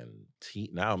school and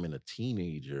now I'm in a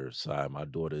teenager side, my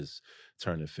daughter's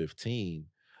turning 15,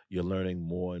 you're learning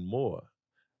more and more.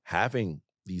 Having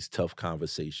these tough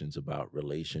conversations about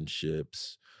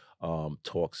relationships,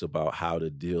 talks about how to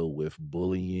deal with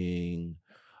bullying,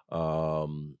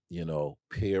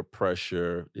 peer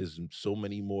pressure. There's so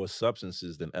many more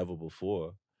substances than ever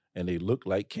before, and they look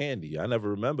like candy. I never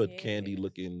remembered candy Yes.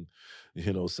 looking,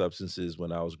 substances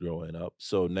when I was growing up.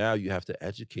 So now you have to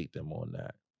educate them on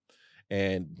that.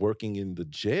 And working in the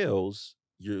jails,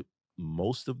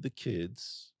 most of the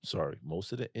kids, sorry,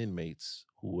 most of the inmates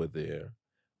who were there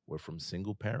were from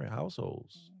single parent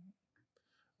households,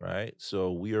 right?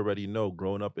 So we already know,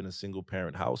 growing up in a single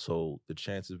parent household, the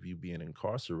chance of you being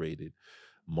incarcerated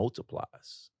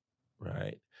multiplies,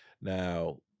 right?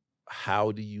 Now,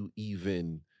 how do you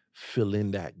even fill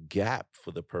in that gap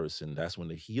for the person? That's when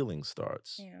the healing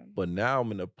starts. Yeah. But now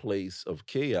I'm in a place of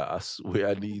chaos where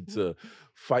I need to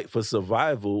fight for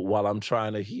survival while I'm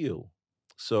trying to heal.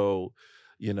 So,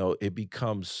 it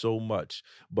becomes so much.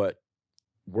 But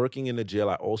working in the jail,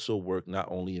 I also work not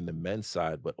only in the men's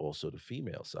side, but also the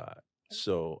female side.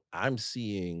 So I'm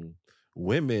seeing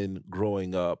women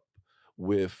growing up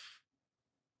with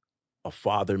a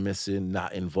father missing,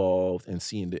 not involved, and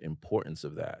seeing the importance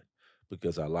of that.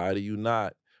 Because I lie to you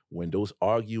not, when those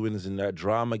arguings and that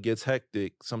drama gets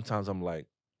hectic, sometimes I'm like,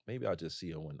 maybe I'll just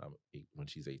see her when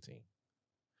she's 18.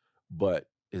 But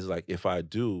it's like, if I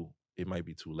do, it might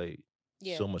be too late.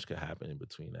 Yeah. So much could happen in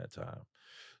between that time.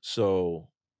 So,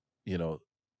 you know,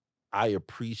 I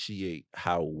appreciate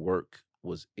how work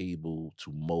was able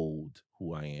to mold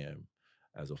who I am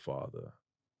as a father.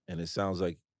 And it sounds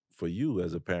like for you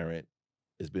as a parent,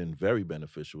 it's been very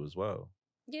beneficial as well.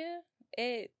 Yeah.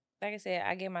 It, like I said,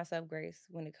 I give myself grace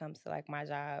when it comes to like my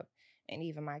job and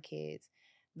even my kids.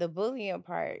 The bullying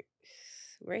part,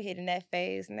 we're hitting that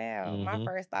phase now. My Mm-hmm.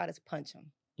 first thought is punch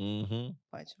them. Mm-hmm.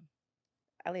 Punch them.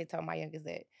 I literally told my youngest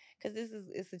that, because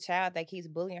it's a child that keeps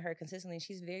bullying her consistently.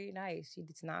 She's very nice. She's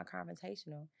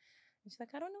non-confrontational. And she's like,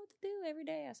 I don't know what to do every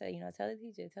day. I said, tell the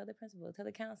teacher, tell the principal, tell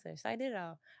the counselor. So I did it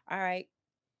all. All right,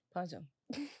 punch him.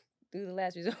 Do the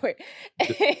last resort.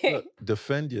 Look,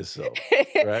 defend yourself,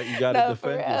 right? You got to No, for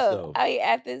defend real. yourself.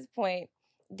 At this point,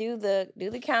 do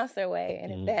the counselor way,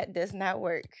 and if that does not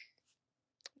work,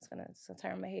 it's gonna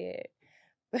turn my head.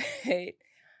 But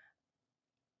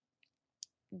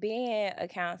being a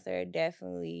counselor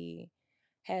definitely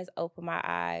has opened my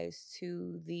eyes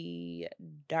to the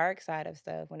dark side of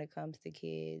stuff when it comes to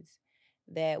kids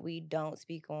that we don't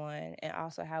speak on, and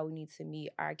also how we need to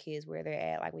meet our kids where they're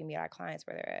at, like we meet our clients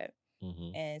where they're at.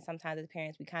 Mm-hmm. And sometimes as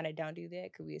parents, we kind of don't do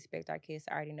that because we expect our kids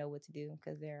to already know what to do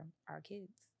because they're our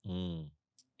kids.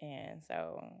 And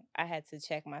so I had to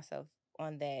check myself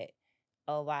on that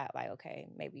a lot. Like, okay,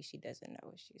 maybe she doesn't know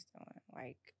what she's doing.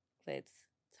 Like, let's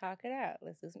talk it out.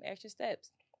 Let's do some extra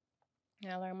steps.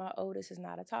 And I learned my oldest is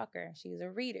not a talker. She's a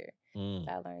reader. So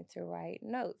I learned to write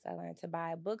notes. I learned to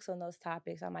buy books on those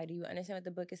topics. I'm like, do you understand what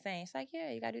the book is saying? She's like, yeah,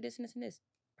 you got to do this and this and this.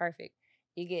 Perfect.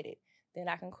 You get it. Then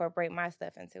I can incorporate my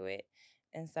stuff into it.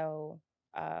 And so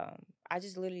I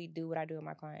just literally do what I do with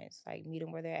my clients. Like, meet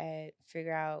them where they're at,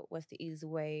 figure out what's the easy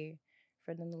way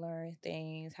for them to learn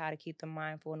things, how to keep them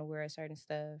mindful and aware of certain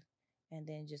stuff, and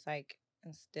then just like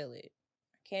instill it.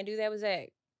 I can't do that with Zach,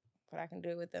 but I can do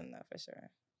it with them though, for sure.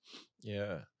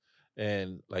 Yeah.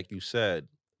 And like you said,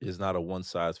 it's not a one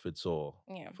size fits all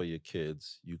Yeah. for your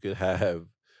kids. You could have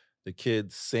the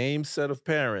kids, same set of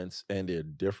parents, and they're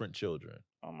different children,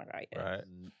 Oh my God, yes. right?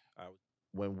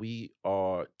 When we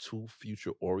are too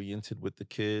future oriented with the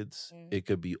kids, Mm, it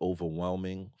could be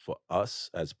overwhelming for us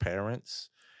as parents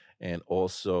and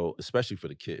also, especially for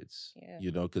the kids, yeah.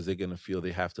 because they're going to feel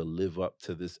they have to live up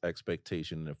to this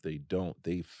expectation. And if they don't,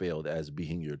 they failed as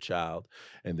being your child.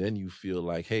 And then you feel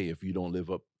like, hey, if you don't live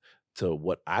up to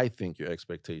what I think your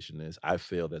expectation is, I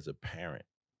failed as a parent,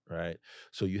 right?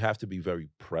 So you have to be very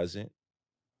present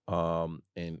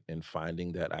in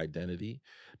finding that identity.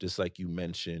 Just like you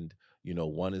mentioned,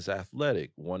 one is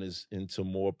athletic, one is into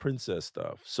more princess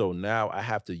stuff. So now I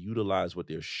have to utilize what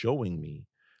they're showing me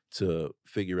to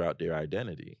figure out their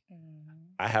identity. Mhm.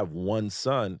 I have one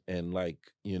son, and like,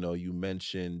 you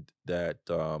mentioned that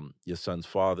your son's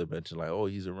father mentioned, like, oh,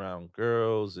 he's around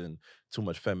girls and too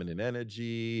much feminine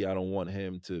energy. I don't want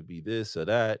him to be this or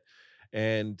that.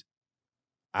 And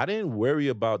I didn't worry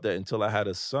about that until I had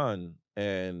a son,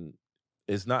 and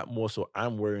it's not more so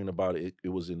I'm worrying about it. It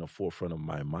was in the forefront of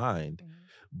my mind, Mhm.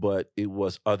 but it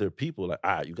was other people like,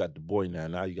 ah, you got the boy now.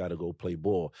 Now you got to go play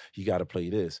ball. You got to play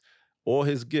this. All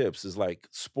his gifts is like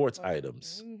sports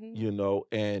items, Mhm.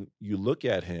 and you look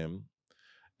at him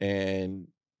and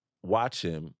watch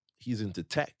him. He's into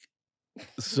tech.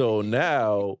 So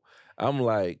now I'm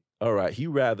like, all right, he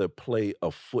rather play a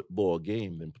football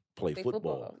game than play Play football,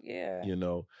 football. Yeah. you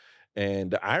know? And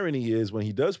the irony is when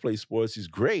he does play sports, he's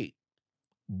great,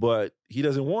 but he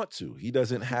doesn't want to. He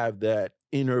doesn't have that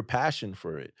inner passion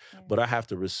for it. Yeah. But I have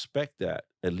to respect that,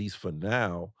 at least for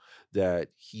now, that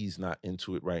he's not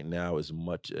into it right now as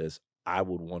much as I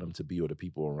would want him to be or the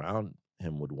people around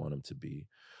him would want him to be.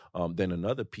 Then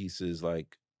another piece is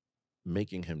like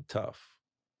making him tough,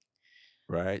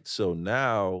 right? So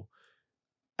now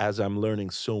as I'm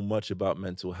learning so much about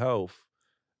mental health,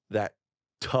 that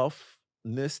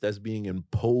toughness that's being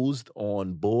imposed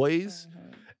on boys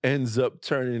Mhm. ends up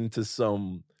turning into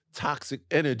some toxic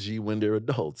energy when they're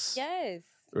adults, Yes.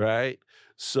 right?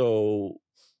 So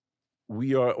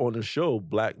we are on the show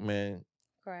Black Men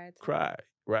Cried. Cry,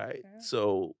 right? Yeah.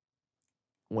 So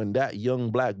when that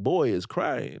young black boy is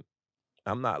crying,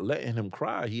 I'm not letting him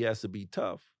cry. He has to be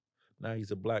tough. Now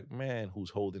he's a black man who's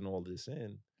holding all this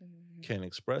in, Mhm. can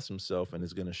express himself, and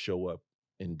is going to show up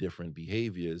in different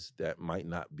behaviors that might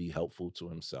not be helpful to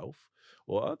himself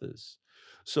or others.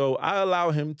 So I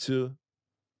allow him to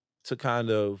kind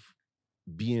of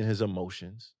be in his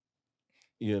emotions,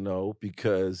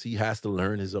 because he has to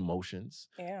learn his emotions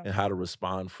Yeah. and how to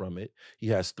respond from it. He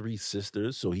has three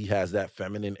sisters, so he has that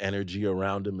feminine energy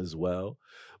around him as well.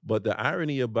 But the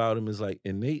irony about him is like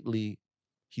innately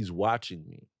he's watching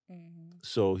me. Mhm.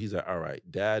 So he's like, all right,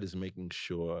 dad is making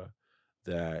sure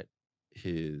that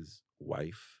his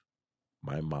wife,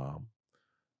 my mom,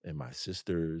 and my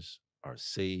sisters are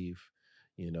safe.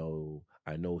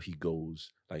 I know he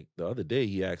goes like the other day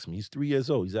he asked me, he's 3 years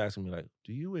old. He's asking me, like,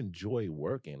 do you enjoy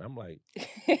working? I'm like,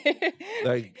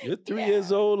 you're 3 years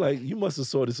Yeah. old? Like, you must have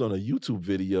saw this on a YouTube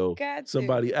video. Got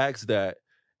Somebody to. asked that.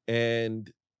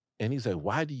 And he's like,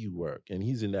 why do you work? And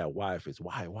he's in that why phase.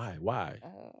 Why?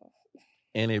 Oh.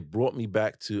 And it brought me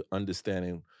back to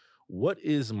understanding what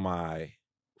is my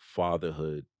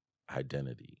fatherhood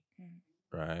identity, Mm.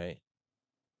 right?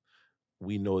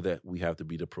 We know that we have to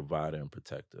be the provider and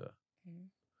protector. Mhm.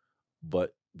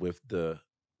 But with the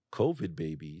COVID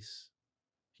babies,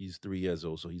 he's 3 years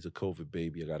old, so he's a COVID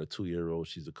baby. I got a 2 year old,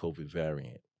 she's a COVID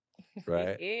variant,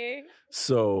 right?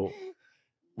 So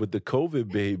with the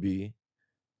COVID baby,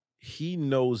 he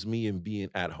knows me and being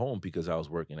at home because I was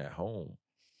working at home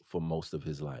for most of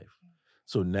his life.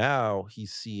 So now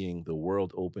he's seeing the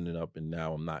world opening up and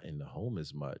now I'm not in the home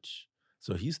as much.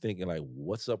 So he's thinking like,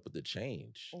 what's up with the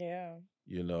change? Yeah.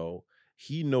 You know,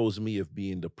 he knows me of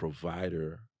being the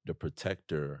provider, the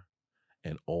protector,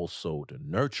 and also the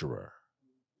nurturer,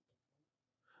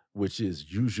 which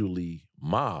is usually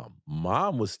mom.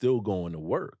 Mom was still going to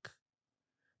work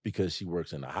because she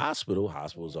works in the hospital.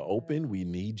 Hospitals are open. We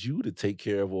need you to take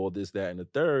care of all this, that, and the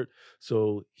third.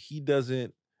 So he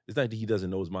doesn't, it's not that he doesn't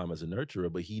know his mom as a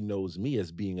nurturer, but he knows me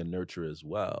as being a nurturer as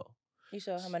well. You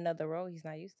show him another role he's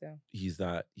not used to. He's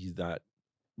not,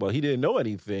 well, he didn't know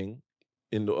anything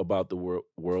about the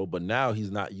world, but now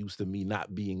he's not used to me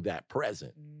not being that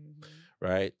present. Mhm.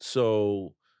 Right.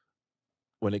 So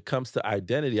when it comes to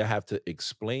identity, I have to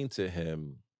explain to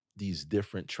him these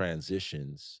different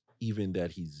transitions, even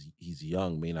that he's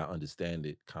young, may not understand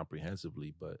it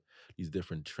comprehensively, but these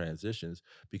different transitions,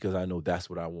 because I know that's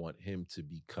what I want him to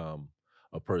become,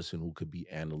 a person who could be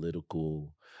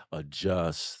analytical,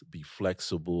 adjust, be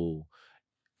flexible,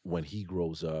 when he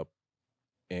grows up,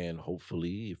 and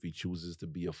hopefully if he chooses to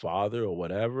be a father or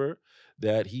whatever,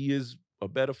 that he is a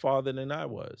better father than I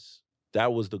was.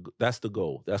 That's the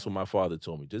goal. That's what my father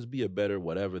told me. Just be a better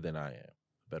whatever than I am.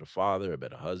 A better father, a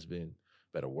better husband,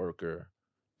 better worker.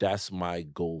 That's my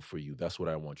goal for you. That's what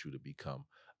I want you to become.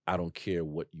 I don't care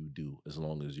what you do as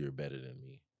long as you're better than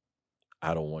me.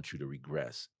 I don't want you to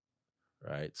regress,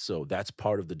 right? So that's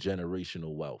part of the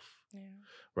generational wealth, Yeah.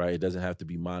 right? It doesn't have to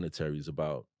be monetary. It's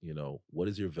about, what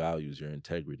is your values, your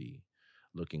integrity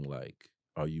looking like?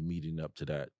 Are you meeting up to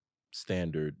that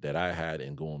standard that I had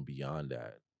and going beyond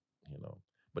that, you know?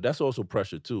 But that's also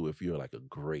pressure too. If you're like a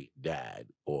great dad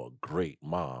or a great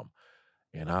mom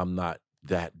and I'm not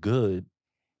that good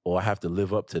or I have to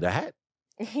live up to that,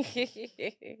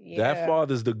 that Yeah.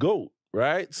 father's the GOAT,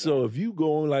 right? Yeah. So if you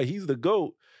going like he's the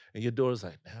GOAT and your daughter's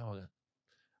like, now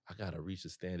I got to reach the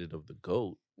standard of the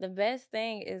GOAT. The best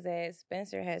thing is that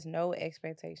Spencer has no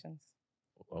expectations.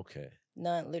 Okay.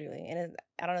 None, literally. And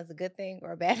I don't know if it's a good thing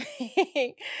or a bad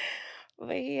thing,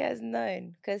 but he has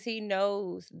none because he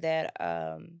knows that,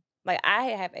 like, I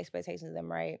have expectations of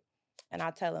them, right? And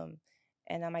I'll tell him,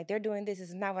 and I'm like, they're doing this. This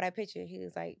is not what I pictured. He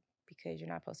was like, because you're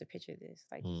not supposed to picture this.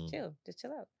 Like, just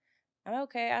chill out. I'm like,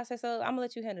 okay. I said, so I'm gonna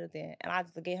let you handle it then. And I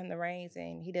just gave him the reins,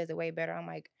 and he does it way better. I'm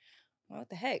like, well, what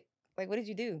the heck? Like, what did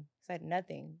you do? He said,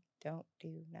 nothing. Don't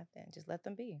do nothing. Just let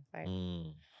them be. Like,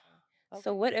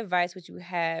 so what advice would you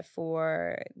have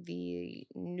for the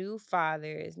new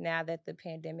fathers now that the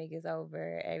pandemic is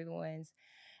over? Everyone's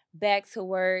back to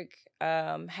work,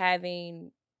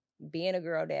 being a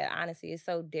girl dad, honestly, is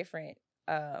so different.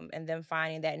 And them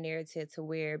finding that narrative to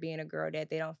where being a girl dad,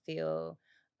 they don't feel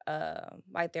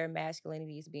like their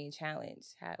masculinity is being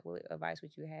challenged. What advice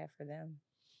would you have for them?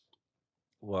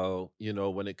 Well,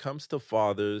 when it comes to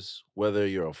fathers, whether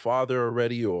you're a father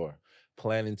already or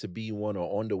planning to be one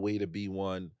or on the way to be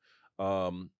one,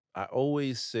 I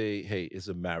always say, hey, it's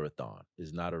a marathon,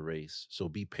 it's not a race. So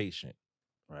be patient,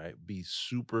 right? Be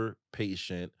super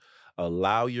patient.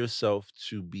 Allow yourself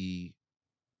to be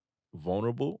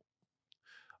vulnerable.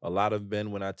 A lot of men,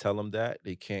 when I tell them that,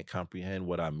 they can't comprehend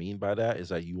what I mean by that.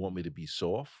 Is like, you want me to be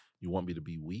soft? You want me to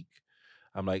be weak?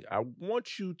 I'm like, I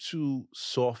want you to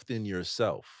soften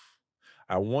yourself.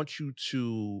 I want you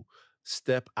to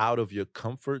step out of your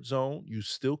comfort zone. You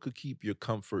still could keep your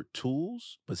comfort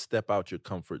tools, but step out your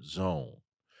comfort zone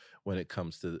when it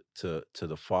comes to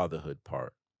the fatherhood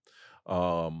part.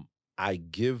 Um, I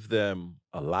give them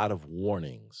a lot of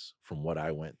warnings from what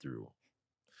I went through,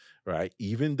 right?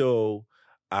 Even though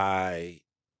I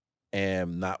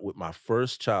am not with my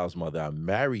first child's mother, I'm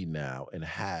married now and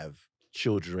have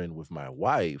children with my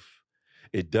wife,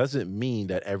 it doesn't mean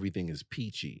that everything is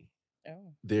peachy.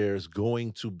 Oh. There's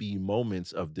going to be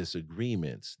moments of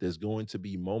disagreements. There's going to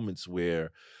be moments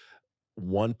where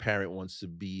one parent wants to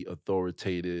be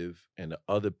authoritative and the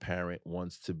other parent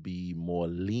wants to be more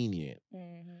lenient.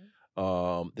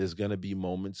 There's going to be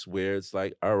moments where it's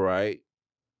like, all right,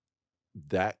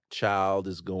 that child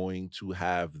is going to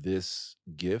have this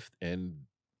gift and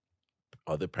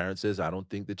other parent says, I don't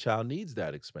think the child needs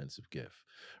that expensive gift,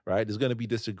 right? There's going to be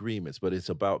disagreements, but it's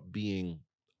about being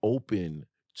open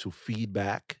to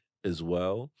feedback as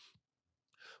well.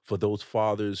 For those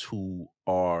fathers who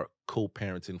are co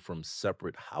parenting from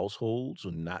separate households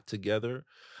or not together,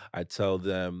 I tell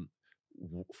them,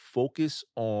 focus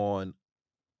on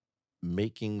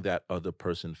making that other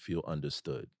person feel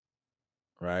understood,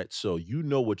 right? So you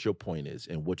know what your point is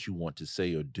and what you want to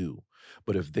say or do.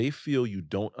 But if they feel you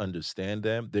don't understand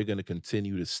them, they're going to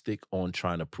continue to stick on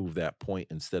trying to prove that point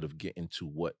instead of getting to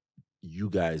what you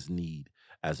guys need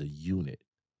as a unit,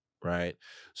 right?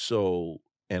 So,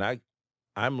 and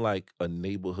I'm like a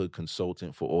neighborhood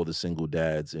consultant for all the single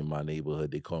dads in my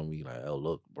neighborhood. They call me like, "Oh,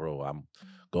 look, bro, I'm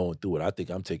going through it. I think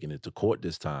I'm taking it to court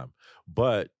this time."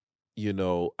 But,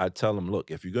 I tell them, "Look,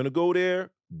 if you're going to go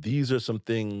there, these are some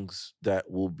things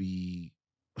that will be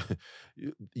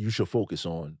you should focus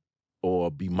on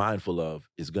or be mindful of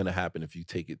is going to happen if you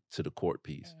take it to the court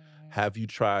piece. Have you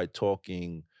tried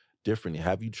talking differently?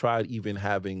 Have you tried even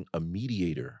having a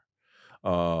mediator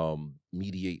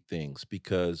mediate things?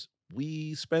 Because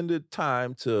we spend the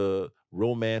time to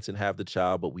romance and have the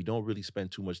child, but we don't really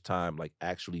spend too much time like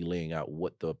actually laying out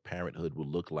what the parenthood will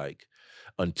look like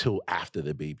until after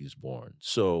the baby's born.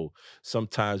 So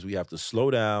sometimes we have to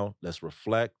slow down, let's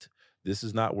reflect. This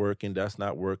is not working, that's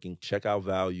not working. Check out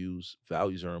values.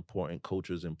 Values are important,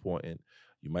 culture is important.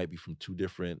 You might be from two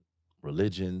different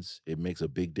religions. It makes a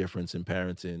big difference in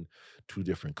parenting. Two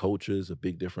different cultures, a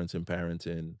big difference in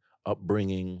parenting.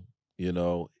 Upbringing,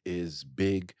 is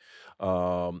big.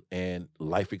 And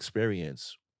life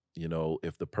experience. You know,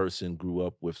 if the person grew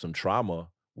up with some trauma,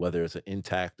 whether it's an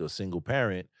intact or single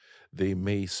parent, they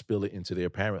may spill it into their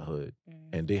parenthood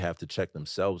and they Mhm. have to check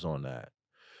themselves on that.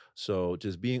 So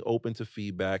just being open to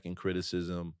feedback and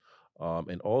criticism.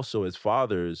 And also as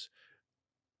fathers,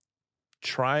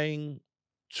 trying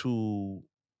to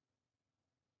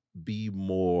be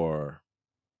more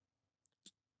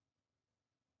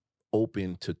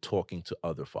open to talking to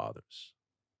other fathers,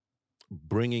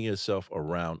 bringing yourself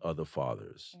around other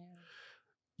fathers. Yeah.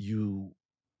 You,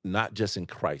 not just in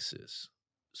crisis.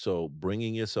 So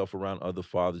bringing yourself around other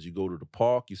fathers, you go to the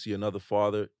park, you see another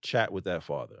father, chat with that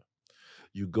father.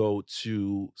 You go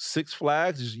to Six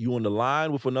Flags, you on the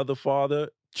line with another father,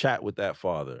 chat with that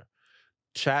father.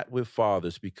 Chat with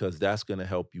fathers because that's going to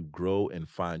help you grow and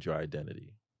find your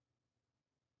identity.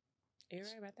 You're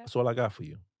right about that. That's all I got for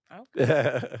you.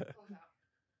 Okay.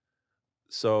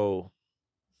 So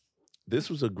this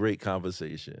was a great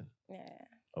conversation. Yeah.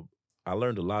 Uh, I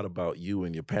learned a lot about you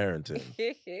and your parenting.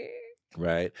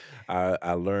 Right?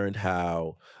 I learned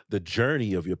how the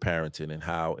journey of your parenting and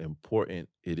how important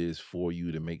it is for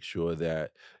you to make sure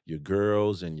that your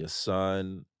girls and your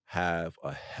son have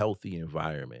a healthy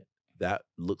environment. That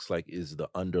looks like is the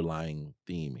underlying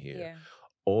theme here. Yeah.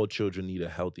 All children need a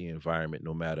healthy environment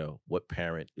no matter what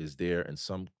parent is there. And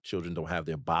some children don't have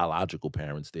their biological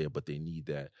parents there, but they need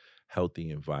that healthy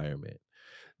environment.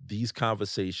 These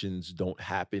conversations don't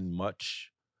happen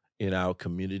much in our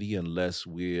community unless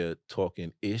we're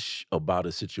talking ish about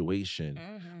a situation.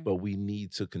 Mhm. But we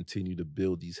need to continue to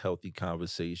build these healthy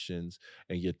conversations.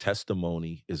 And your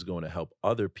testimony is going to help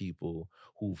other people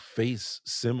who face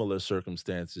similar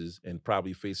circumstances and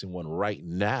probably facing one right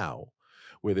now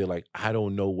where they're like, I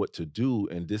don't know what to do.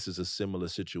 And this is a similar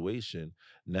situation.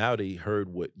 Now they heard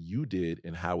what you did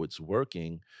and how it's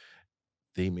working,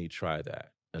 they may try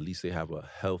that. At least they have a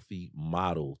healthy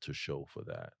model to show for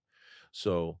that.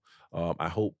 So I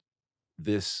hope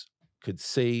this could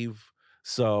save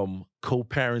some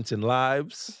co-parenting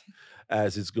lives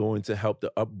as it's going to help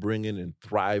the upbringing and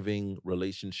thriving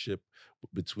relationship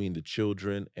between the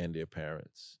children and their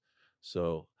parents.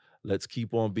 So let's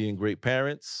keep on being great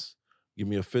parents. Give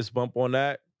me a fist bump on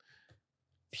that.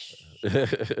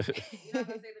 Psh.